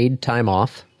paid time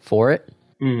off for it.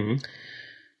 Mm-hmm.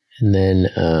 And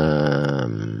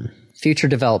then future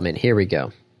development. Here we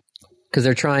go. Because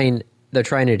they're trying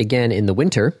it again in the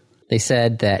winter. They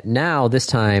said that now, this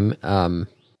time,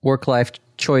 Work-Life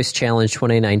Choice Challenge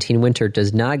 2019 Winter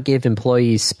does not give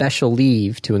employees special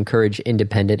leave to encourage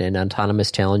independent and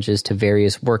autonomous challenges to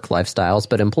various work lifestyles,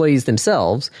 but employees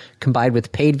themselves, combined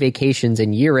with paid vacations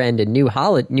and year-end and New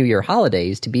Year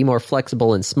holidays, to be more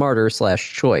flexible and smarter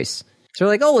 /choice. So they're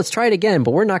like, oh, let's try it again,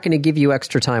 but we're not going to give you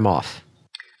extra time off.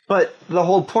 But the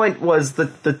whole point was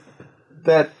that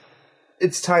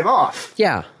it's time off.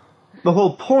 Yeah. The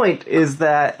whole point is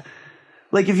that,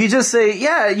 like, if you just say,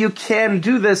 yeah, you can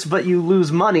do this, but you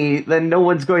lose money, then no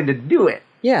one's going to do it.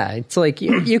 Yeah, it's like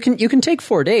you can take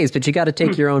 4 days, but you got to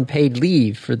take your own paid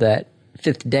leave for that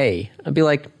 5th day. I'd be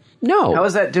like, no. How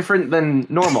is that different than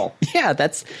normal? Yeah,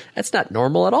 that's not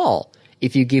normal at all.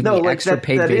 If you give me extra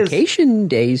paid vacation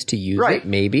days to use it,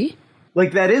 maybe.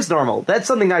 Like, that is normal. That's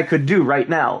something I could do right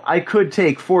now. I could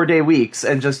take 4-day weeks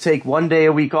and just take 1 day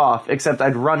a week off, except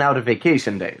I'd run out of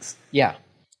vacation days. Yeah.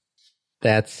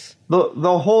 That's...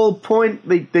 The whole point,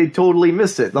 they totally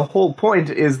missed it. The whole point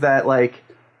is that, like,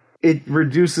 it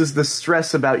reduces the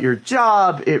stress about your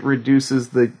job. It reduces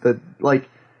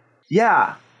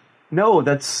no,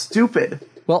 that's stupid.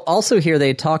 Well, also here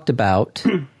they talked about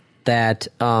that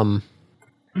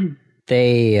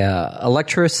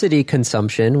electricity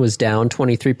consumption was down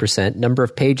 23%. Number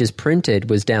of pages printed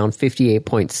was down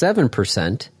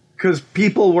 58.7%. Because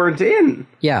people weren't in.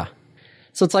 Yeah.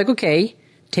 So it's like, okay,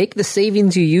 take the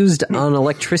savings you used on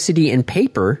electricity and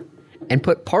paper and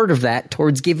put part of that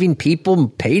towards giving people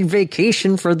paid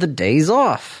vacation for the days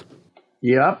off.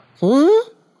 Yep.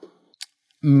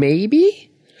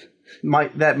 Maybe?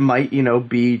 That might,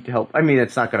 be help. I mean,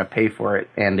 it's not going to pay for it,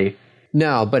 Andy.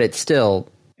 No, but it's still...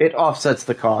 It offsets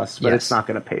the cost, but it's not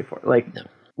going to pay for it. Like, no.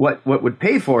 What would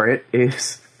pay for it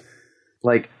is,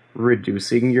 like,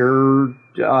 reducing your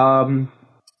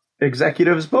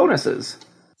executives' bonuses.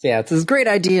 Yeah, it's a great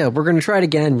idea. We're going to try it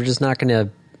again. We're just not going to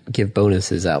give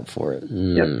bonuses out for it.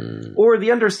 Yep. Or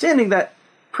the understanding that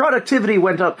productivity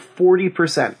went up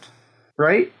 40%,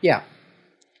 right? Yeah.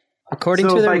 According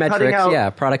to their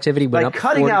metrics, productivity went up 40%. By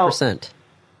cutting out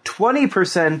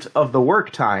 20% of the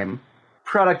work time,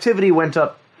 productivity went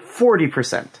up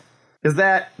 40%. Does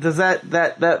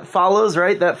that follows,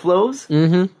 right? That flows?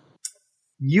 Mm-hmm.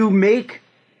 You make,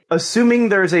 assuming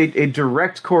there's a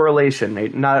direct correlation,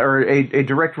 a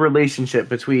direct relationship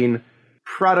between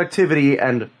productivity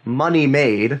and money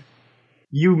made,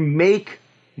 you make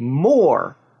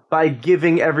more by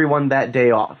giving everyone that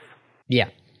day off. Yeah.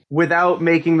 Without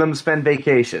making them spend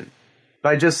vacation.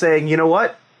 By just saying, you know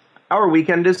what? Our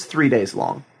weekend is 3 days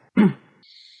long.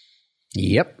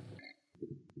 Yep.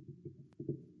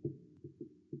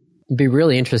 I'd be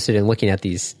really interested in looking at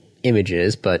these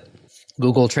images, but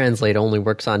Google Translate only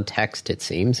works on text, it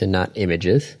seems, and not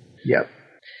images. Yep.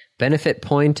 Benefit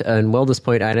point and wellness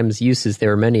point items uses there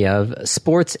were many of.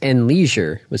 Sports and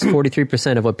leisure was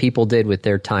 43% of what people did with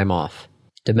their time off.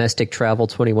 Domestic travel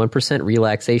 21%,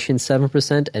 relaxation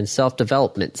 7%, and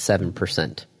self-development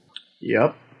 7%.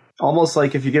 Yep. Almost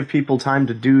like if you give people time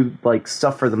to do like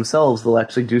stuff for themselves, they'll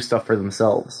actually do stuff for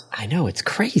themselves. I know, it's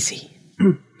crazy.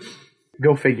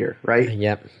 Go figure, right?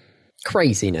 Yep.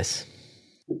 Craziness.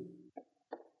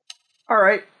 All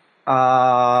right.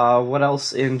 What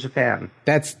else in Japan?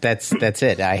 That's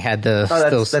it. I had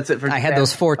that's it for I had Japan?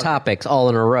 those 4 topics all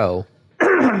in a row.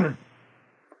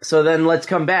 So then let's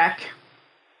come back.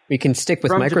 We can stick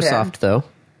with From Microsoft, though,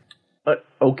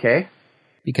 Okay.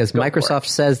 because for Microsoft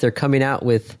says they're coming out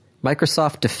with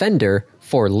Microsoft Defender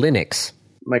for Linux.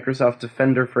 Microsoft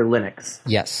Defender for Linux.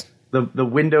 Yes. The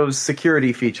Windows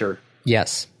security feature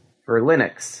Yes. for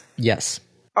Linux. Yes.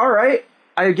 All right.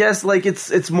 I guess like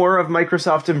it's more of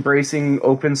Microsoft embracing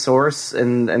open source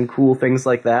and cool things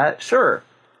like that. Sure.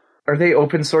 Are they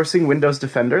open sourcing Windows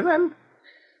Defender then?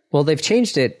 Well, they've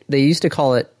changed it. They used to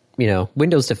call it,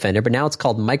 Windows Defender, but now it's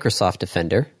called Microsoft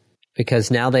Defender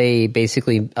because now they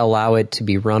basically allow it to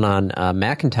be run on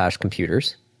Macintosh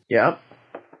computers. Yep.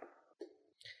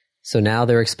 So now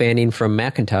they're expanding from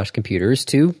Macintosh computers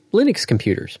to Linux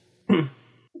computers. I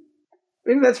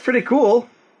mean, that's pretty cool.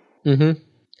 Mm-hmm.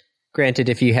 Granted,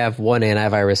 if you have one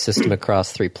antivirus system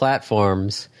across 3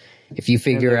 platforms, if you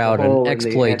figure out an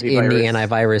exploit in the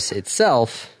antivirus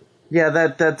itself... Yeah,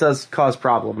 that does cause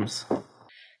problems.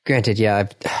 Granted, yeah,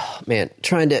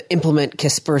 trying to implement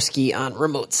Kaspersky on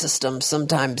remote systems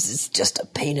sometimes is just a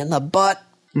pain in the butt.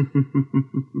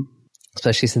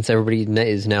 Especially since everybody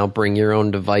is now bring your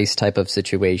own device type of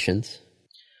situations.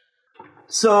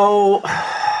 So,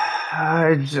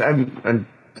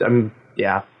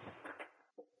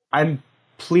 I'm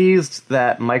pleased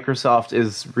that Microsoft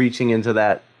is reaching into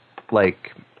that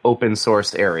like open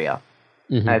source area.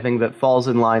 Mm-hmm. I think that falls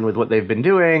in line with what they've been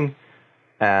doing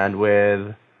and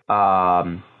with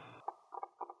GitHub.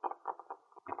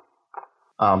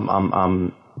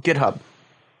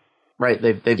 Right,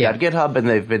 they've got GitHub and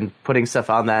they've been putting stuff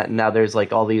on that, and now there's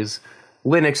like all these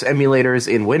Linux emulators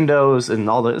in Windows and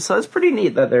all this. So it's pretty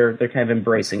neat that they're kind of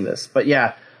embracing this. But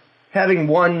yeah, having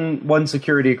one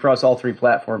security across all 3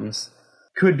 platforms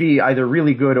could be either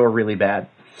really good or really bad.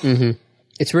 Mm-hmm.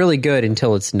 It's really good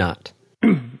until it's not,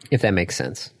 if that makes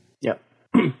sense. Yep.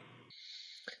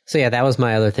 So yeah, that was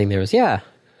my other thing. There was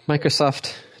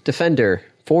Microsoft Defender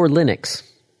for Linux.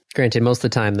 Granted, most of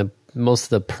the time, most of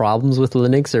the problems with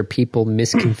Linux are people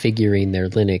misconfiguring their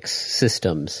Linux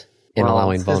systems and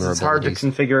allowing vulnerabilities. It's hard to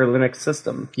configure a Linux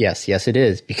system. Yes, it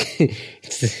is.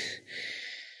 It's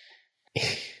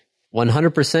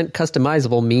 100%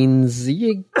 customizable means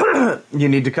you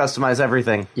need to customize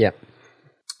everything. Yep.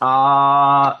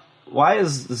 Why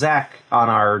is Zach on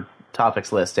our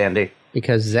topics list, Andy?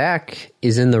 Because Zach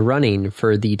is in the running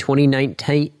for the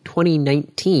 2019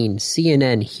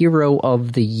 CNN Hero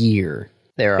of the Year.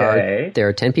 There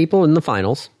are 10 people in the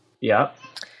finals. Yep.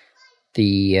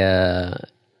 The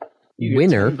you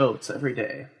winner 10 votes every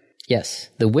day. Yes,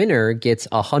 the winner gets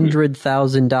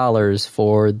 $100,000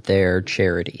 for their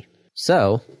charity.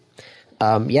 So,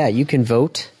 you can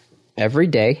vote every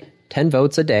day, 10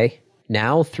 votes a day,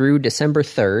 now through December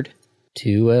 3rd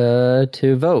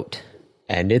to vote,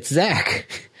 and it's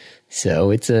Zach.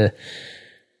 So it's an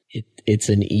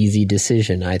easy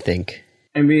decision, I think.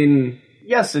 I mean,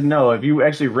 yes and no. Have you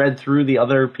actually read through the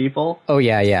other people? Oh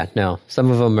yeah. No,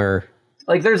 some of them are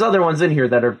like there's other ones in here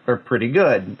that are pretty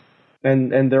good.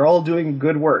 And they're all doing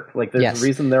good work. Like, there's a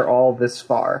reason they're all this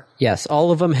far. Yes,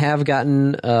 all of them have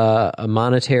gotten a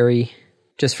monetary...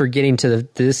 Just for getting to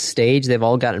this stage, they've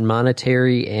all gotten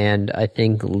monetary and, I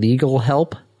think, legal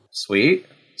help. Sweet.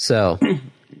 So,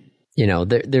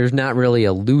 there's not really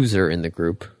a loser in the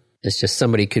group. It's just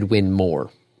somebody could win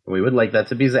more. We would like that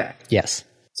to be Zach. Yes.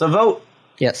 So vote.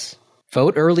 Yes.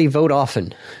 Vote early, vote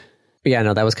often. But yeah,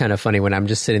 no, that was kind of funny when I'm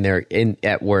just sitting there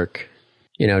at work...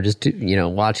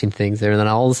 watching things there. And then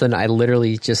all of a sudden,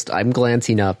 I'm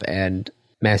glancing up and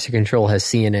Master Control has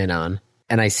CNN on.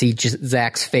 And I see just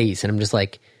Zach's face. And I'm just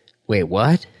like, wait,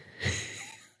 what?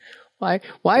 Why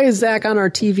is Zach on our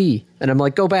TV? And I'm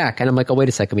like, go back. And I'm like, oh, wait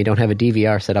a second. We don't have a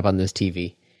DVR set up on this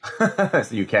TV. So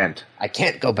you can't. I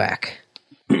can't go back.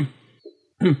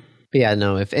 But yeah,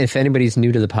 no, if anybody's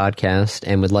new to the podcast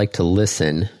and would like to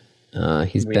listen,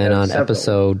 he's been on several.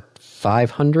 Episode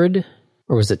 500.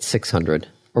 Or was it 600?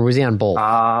 Or was he on both?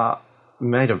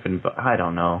 Might have been. I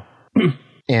don't know.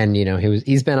 And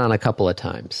he's been on a couple of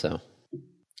times. So,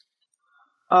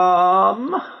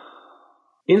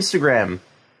 Instagram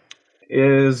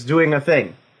is doing a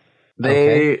thing.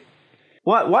 Why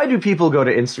do people go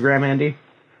to Instagram, Andy?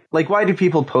 Like, why do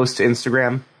people post to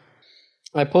Instagram?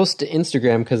 I post to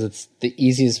Instagram because it's the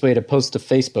easiest way to post to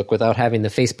Facebook without having the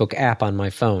Facebook app on my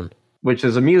phone. Which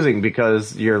is amusing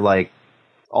because you're like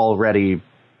already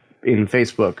in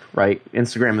Facebook, right?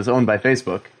 Instagram is owned by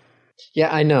Facebook.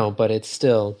 Yeah, I know, but it's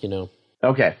still,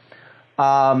 Okay.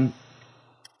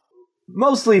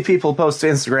 Mostly people post to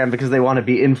Instagram because they want to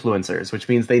be influencers, which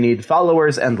means they need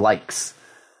followers and likes.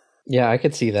 Yeah, I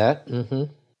could see that. Mm-hmm.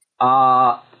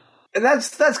 And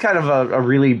that's kind of a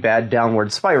really bad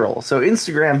downward spiral. So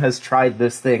Instagram has tried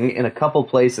this thing in a couple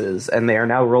places, and they are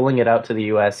now rolling it out to the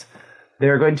US.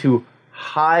 They're going to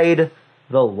hide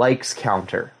the likes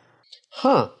counter.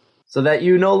 Huh. So that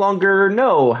you no longer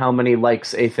know how many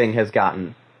likes a thing has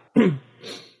gotten.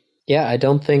 Yeah, I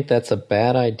don't think that's a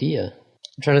bad idea.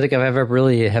 I'm trying to think if I've ever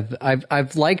really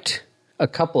I've liked a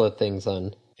couple of things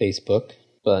on Facebook,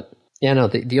 but yeah, no,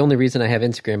 the only reason I have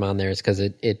Instagram on there is because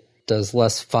it does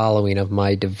less following of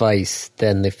my device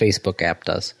than the Facebook app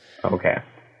does. Okay.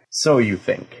 So you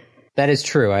think. That is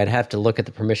true. I'd have to look at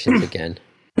the permissions again.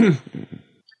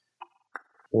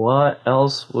 What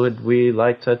else would we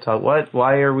like to talk?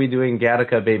 Why are we doing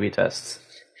Gattaca baby tests?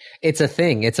 It's a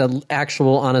thing. It's an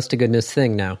actual honest-to-goodness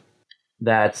thing now.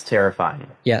 That's terrifying.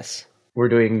 Yes. We're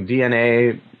doing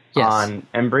DNA on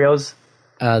embryos?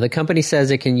 The company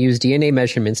says it can use DNA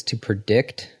measurements to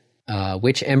predict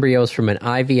which embryos from an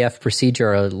IVF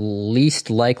procedure are least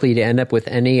likely to end up with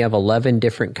any of 11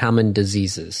 different common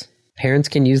diseases. Parents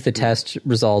can use the test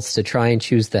results to try and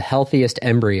choose the healthiest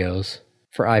embryos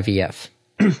for IVF.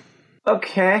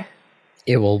 Okay.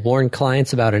 It will warn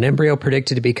clients about an embryo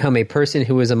predicted to become a person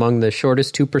who is among the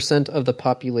shortest 2% of the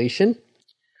population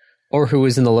or who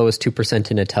is in the lowest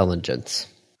 2% in intelligence.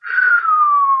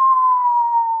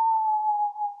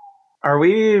 Are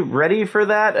we ready for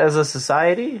that as a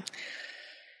society?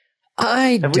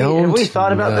 Have we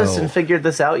thought about this and figured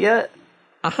this out yet?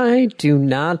 I do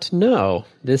not know.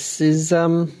 This is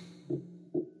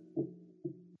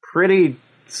pretty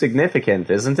significant,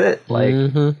 isn't it? Like,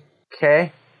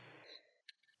 okay.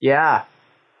 Yeah.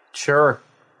 Sure.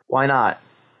 Why not?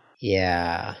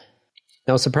 Yeah.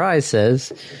 No surprise,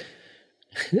 says.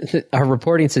 Our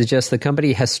reporting suggests the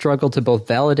company has struggled to both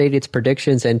validate its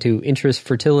predictions and to interest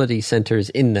fertility centers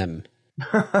in them.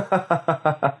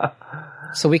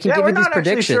 So we can give you these predictions. We're not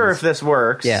actually sure if this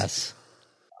works. Yes.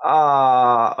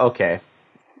 Okay.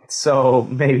 So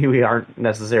maybe we aren't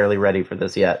necessarily ready for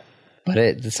this yet.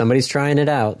 But somebody's trying it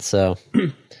out, so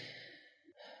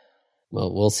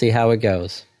well, we'll see how it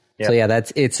goes. Yep. So yeah,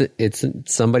 it's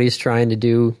somebody's trying to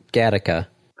do Gattaca.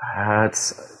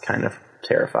 That's kind of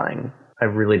terrifying. I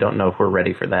really don't know if we're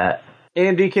ready for that.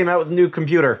 AMD came out with a new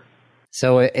computer.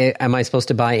 So am I supposed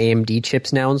to buy AMD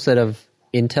chips now instead of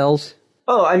Intel's?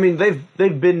 Oh, I mean they've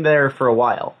been there for a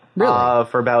while. Really?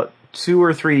 For about 2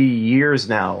 or 3 years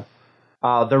now.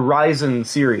 The Ryzen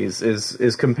series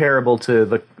is comparable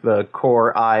to the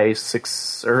Core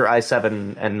i6 or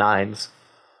i7 and 9s.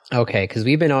 Okay, because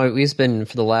we've been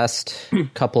for the last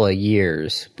couple of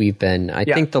years. I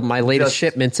think my latest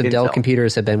shipments of Dell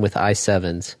computers have been with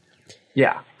i7s.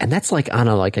 Yeah, and that's like on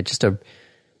a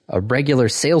regular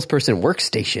salesperson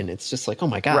workstation. It's just like, oh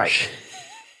my gosh. Right.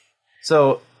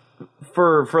 So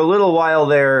for a little while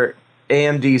there,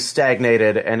 AMD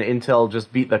stagnated and Intel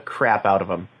just beat the crap out of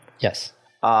them. Yes.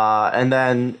 And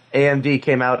then AMD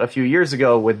came out a few years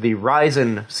ago with the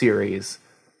Ryzen series,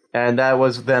 and that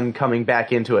was them coming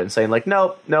back into it and saying, like,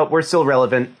 nope, we're still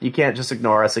relevant. You can't just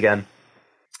ignore us again.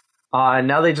 And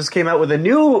now they just came out with a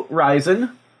new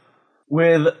Ryzen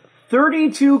with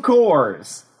 32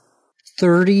 cores.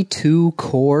 32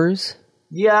 cores?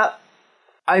 Yeah.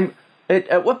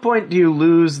 At what point do you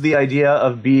lose the idea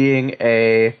of being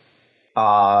just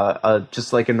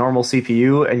like a normal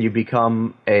CPU and you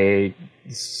become a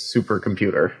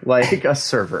supercomputer, like a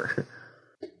server?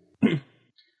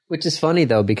 Which is funny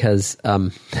though, because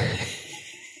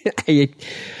we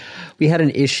had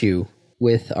an issue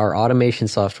with our automation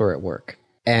software at work,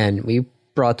 and we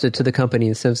brought it to the company,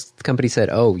 and the company said,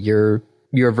 "Oh, you're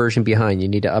a version behind. You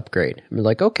need to upgrade." And we're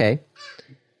like, "Okay,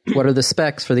 what are the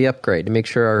specs for the upgrade to make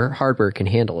sure our hardware can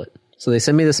handle it?" So they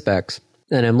send me the specs,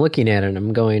 and I'm looking at it, and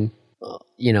I'm going,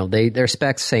 their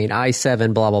specs saying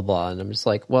i7 blah blah blah, and I'm just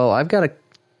like, well, I've got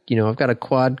a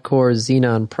quad core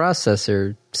Xenon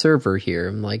processor server here.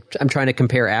 I'm trying to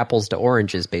compare apples to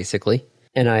oranges basically.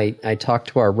 And I talked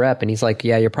to our rep, and he's like,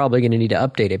 yeah, you're probably going to need to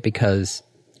update it because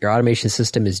your automation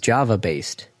system is Java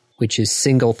based, which is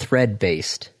single thread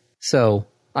based. So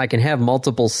I can have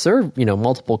multiple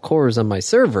cores on my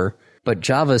server, but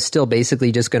Java is still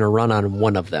basically just going to run on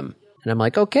one of them. And I'm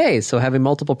like, okay, so having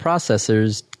multiple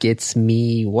processors gets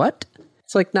me what?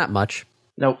 It's like, not much.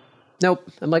 Nope.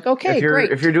 I'm like, okay,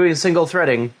 great. If you're doing single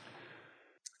threading,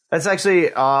 that's actually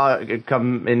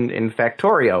come in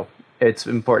Factorio. It's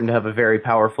important to have a very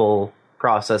powerful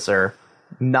processor,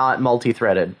 not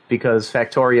multi-threaded, because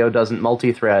Factorio doesn't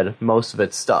multi-thread most of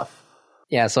its stuff.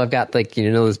 Yeah, so I've got like,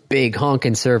 this big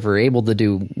honking server able to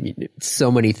do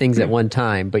so many things at one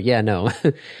time. But yeah, no.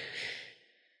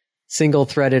 Single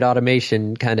threaded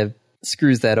automation kind of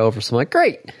screws that over. So I'm like,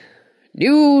 great.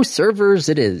 New servers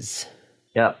it is.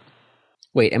 Yep.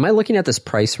 Wait, am I looking at this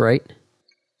price right?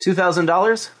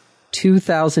 $2,000?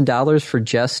 $2,000 for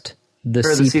just the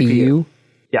CPU?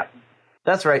 Yeah,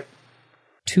 that's right.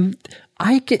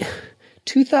 I get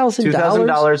 $2,000?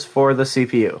 $2,000 for the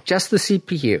CPU. Just the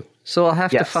CPU. So I'll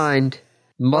have to find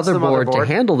motherboard to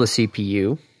handle the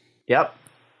CPU. Yep.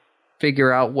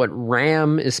 Figure out what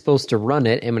RAM is supposed to run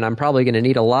it. I mean, I'm probably going to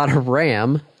need a lot of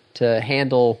RAM to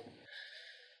handle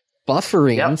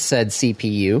buffering said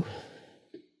CPU.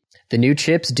 The new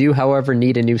chips do, however,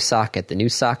 need a new socket. The new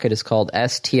socket is called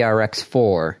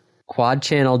STRX4. Quad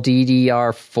channel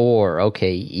DDR4.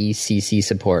 Okay, ECC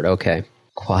support. Okay.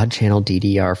 Quad channel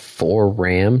DDR4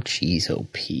 RAM? Jeez, oh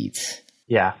Pete.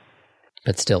 Yeah.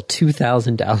 But still,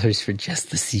 $2,000 for just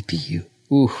the CPU.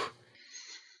 Ooh.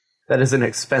 That is an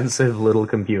expensive little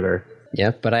computer.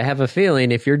 Yeah, but I have a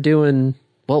feeling if you're doing...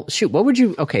 Well, shoot, what would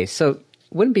you... Okay, so it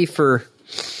wouldn't be for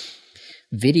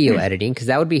video editing, because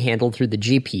that would be handled through the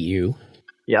GPU.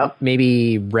 Yep.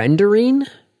 Maybe rendering?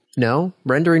 No,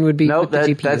 rendering would be with the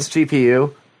GPU. That's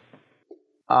GPU.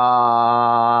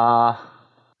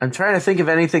 I'm trying to think of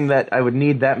anything that I would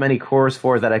need that many cores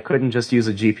for that I couldn't just use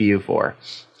a GPU for.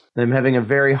 I'm having a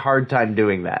very hard time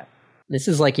doing that. This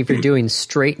is like if you're doing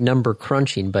straight number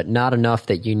crunching, but not enough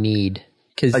that you need...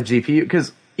 a GPU,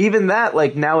 because even that,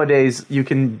 like nowadays, you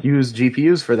can use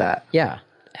GPUs for that. Yeah.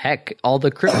 Heck, all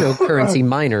the cryptocurrency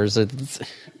miners are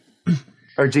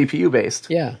GPU based.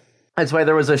 Yeah. That's why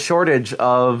there was a shortage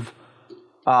of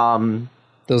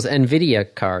those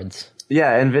NVIDIA cards.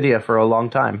 Yeah, NVIDIA for a long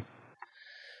time.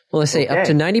 Well, let's say up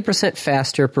to 90%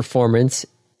 faster performance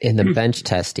in the bench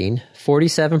testing,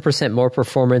 47% more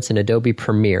performance in Adobe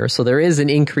Premiere. So there is an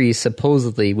increase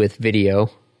supposedly with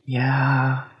video.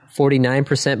 Yeah.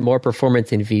 49% more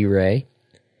performance in V-Ray.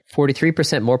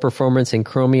 43% more performance in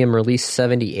Chromium Release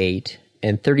 78,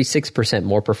 and 36%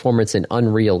 more performance in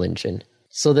Unreal Engine.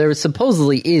 So there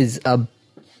supposedly is an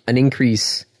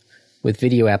increase with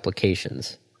video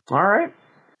applications. All right.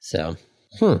 So,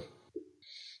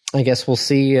 I guess we'll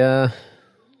see.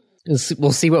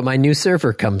 We'll see what my new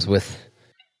server comes with.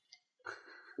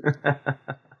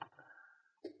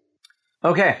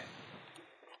 Okay.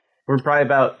 We're probably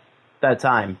about that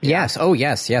time. Yes. Oh,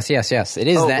 yes. It is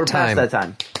that we're time. Past that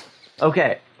time.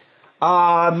 Okay.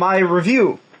 My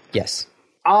review. Yes.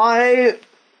 I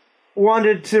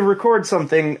wanted to record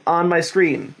something on my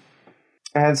screen.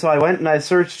 And so I went and I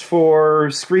searched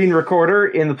for screen recorder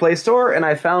in the Play Store, and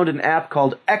I found an app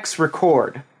called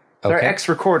X-Record. Or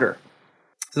X-Recorder.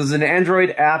 This is an Android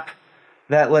app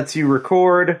that lets you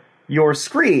record your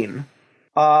screen.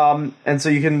 And so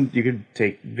you can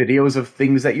take videos of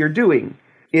things that you're doing.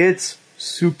 It's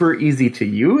super easy to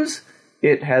use.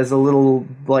 It has a little,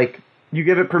 you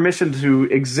give it permission to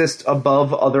exist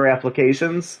above other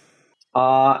applications.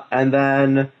 And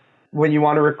then when you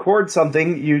want to record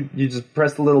something, you just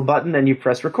press the little button and you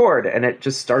press record, and it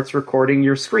just starts recording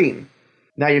your screen.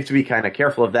 Now you have to be kind of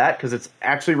careful of that, because it's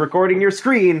actually recording your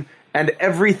screen and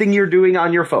everything you're doing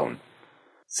on your phone.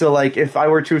 So, if I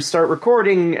were to start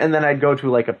recording and then I'd go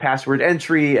to, a password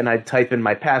entry and I'd type in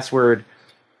my password,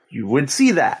 you would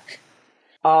see that.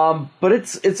 But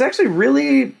it's actually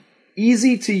really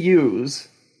easy to use.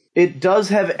 It does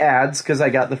have ads, because I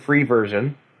got the free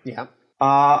version. Yeah.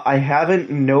 I haven't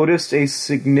noticed a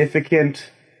significant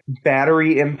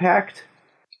battery impact.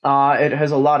 It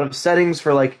has a lot of settings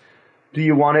for, do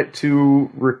you want it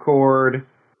to record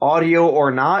audio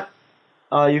or not?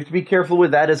 You have to be careful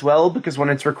with that as well, because when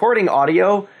it's recording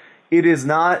audio, it is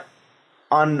not,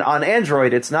 on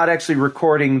Android, it's not actually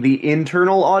recording the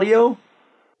internal audio.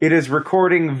 It is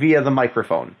recording via the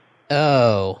microphone.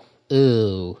 Oh.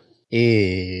 Ooh.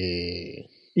 Ew.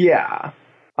 Yeah.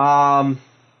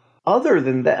 Other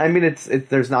than that, I mean,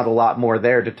 there's not a lot more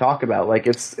there to talk about.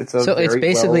 It's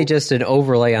basically just an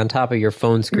overlay on top of your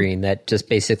phone screen that just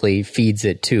basically feeds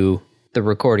it to the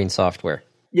recording software.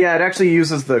 Yeah, it actually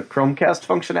uses the Chromecast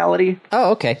functionality.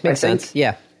 Oh, okay. Makes sense.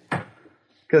 Yeah.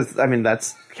 Because,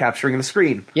 that's capturing the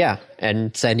screen. Yeah,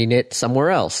 and sending it somewhere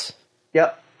else.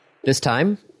 Yep. This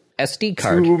time, SD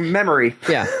card. To memory.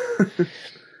 Yeah.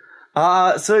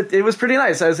 So it was pretty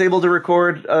nice. I was able to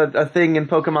record a thing in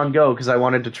Pokemon Go because I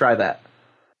wanted to try that.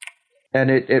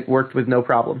 And it worked with no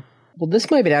problem. Well,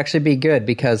 this might actually be good,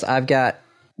 because I've got...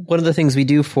 One of the things we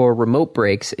do for remote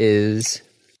breaks is...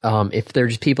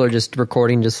 if people are just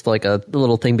recording just a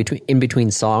little thing in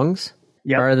between songs,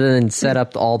 Yep. Rather than set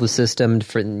up all the system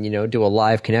for, do a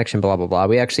live connection, blah, blah, blah,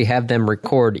 we actually have them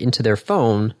record into their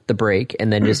phone the break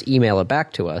and then just email it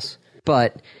back to us.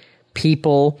 But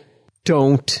people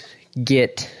don't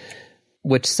get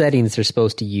which settings they're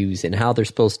supposed to use and how they're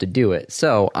supposed to do it.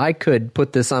 So I could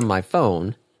put this on my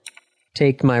phone,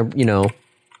 take my,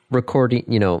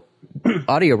 recording,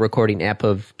 audio recording app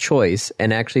of choice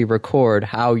and actually record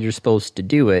how you're supposed to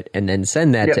do it and then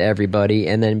send that to everybody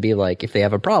and then be like, if they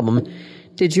have a problem,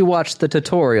 did you watch the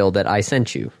tutorial that I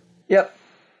sent you? Yep.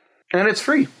 And it's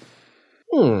free.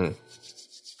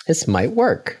 This might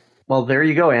work. Well, there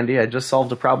you go, Andy. I just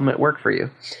solved a problem at work for you.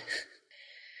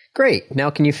 Great. Now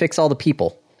can you fix all the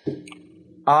people?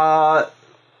 So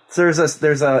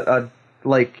there's a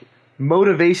like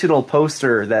motivational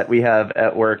poster that we have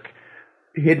at work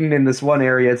hidden in this one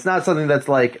area. It's not something that's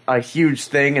like a huge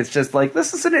thing. It's just like,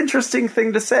 this is an interesting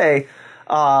thing to say.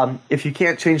 If you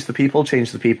can't change the people,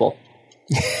 change the people.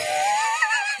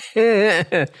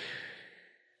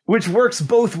 Which works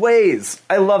both ways.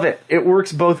 I love it. It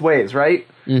works both ways, right?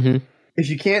 Mm-hmm. If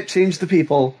you can't change the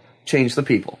people, change the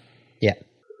people. Yeah.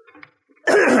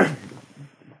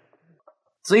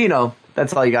 So,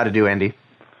 that's all you got to do, Andy.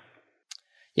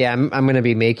 Yeah, I'm going to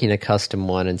be making a custom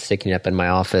one and sticking it up in my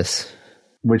office.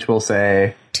 Which will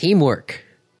say... Teamwork.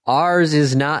 Ours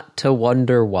is not to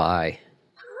wonder why.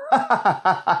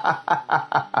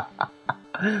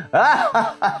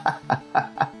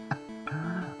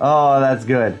 Oh, that's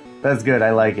good. That's good. I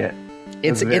like it.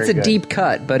 It's a deep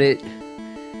cut, but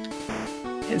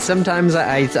sometimes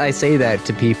I say that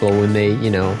to people when they,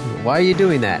 why are you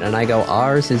doing that? And I go,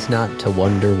 ours is not to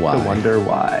wonder why. To wonder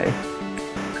why.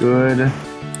 Good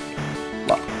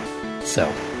luck.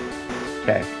 So.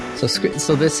 Okay. So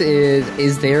this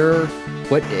is there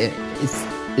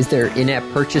in-app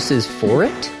purchases for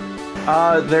it?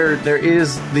 There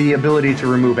is the ability to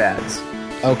remove ads.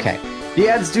 Okay. The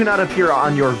ads do not appear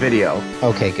on your video.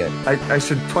 Okay, good. I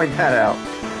should point that out.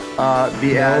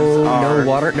 The ads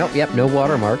are... No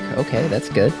watermark. Okay, that's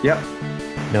good. Yep.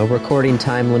 No recording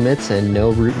time limits and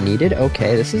no root needed.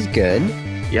 Okay, this is good.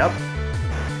 Yep.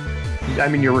 I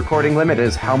mean, your recording limit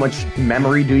is how much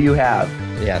memory do you have?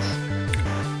 Yes.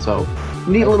 So,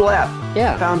 neat little app.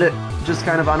 Yeah. Found it just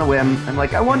kind of on a whim. I'm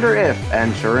like, I wonder if,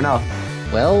 and sure enough.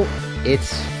 Well,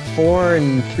 it's 4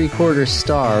 3/4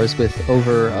 stars with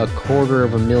over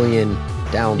 250,000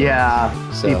 downloads. Yeah,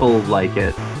 so, people like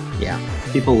it. Yeah.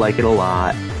 People like it a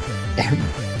lot.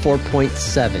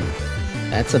 4.7.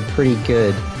 That's a pretty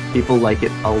good. People like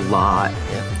it a lot.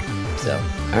 Yeah. So,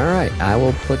 all right. I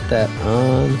will put that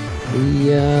on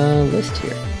the list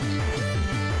here.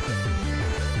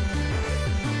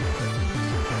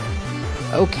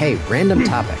 Okay, random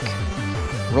topic.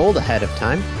 Rolled ahead of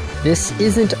time. This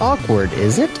isn't awkward,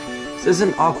 is it? This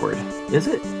isn't awkward, is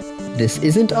it? This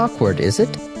isn't awkward, is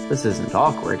it? This isn't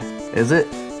awkward, is it?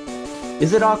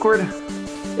 Is it awkward?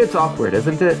 It's awkward,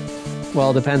 isn't it?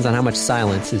 Well, it depends on how much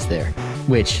silence is there.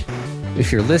 Which,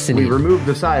 if you're listening... We remove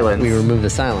the silence. We remove the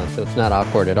silence, so it's not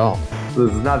awkward at all.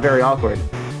 This is not very awkward.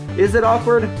 Is it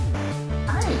awkward?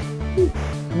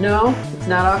 No, it's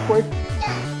not awkward.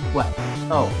 What?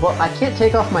 Oh, well, I can't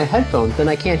take off my headphones, then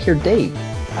I can't hear Dave.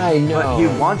 I know. But he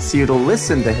wants you to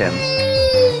listen to him.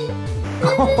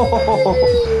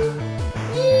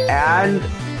 And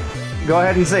go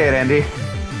ahead and say it, Andy.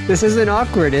 This isn't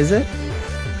awkward, is it?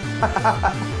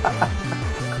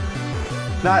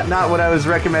 Not what I was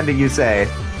recommending you say.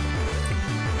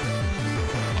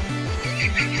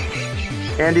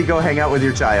 Andy, go hang out with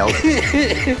your child.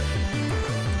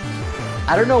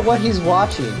 I don't know what he's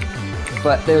watching,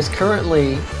 but there's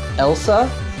currently Elsa,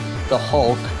 the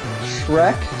Hulk,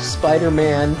 Shrek,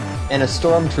 Spider-Man, and a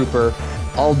Stormtrooper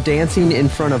all dancing in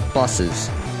front of buses.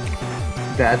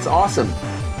 That's awesome.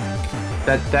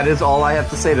 That is all I have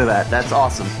to say to that. That's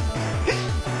awesome.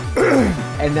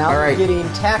 And now we're getting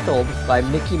tackled by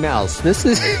Mickey Mouse. This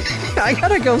is... I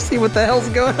gotta go see what the hell's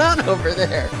going on over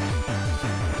there.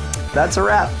 That's a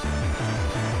wrap.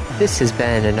 This has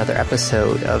been another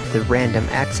episode of the Random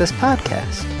Access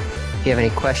Podcast. If you have any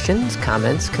questions,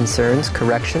 comments, concerns,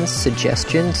 corrections,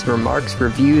 suggestions, remarks,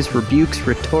 reviews, rebukes,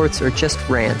 retorts, or just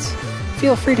rants,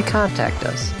 feel free to contact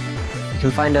us. You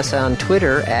can find us on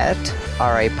Twitter at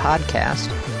RAPodcast,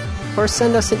 or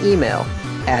send us an email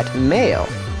at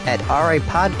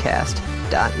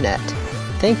mail@rapodcast.net.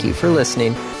 Thank you for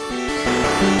listening.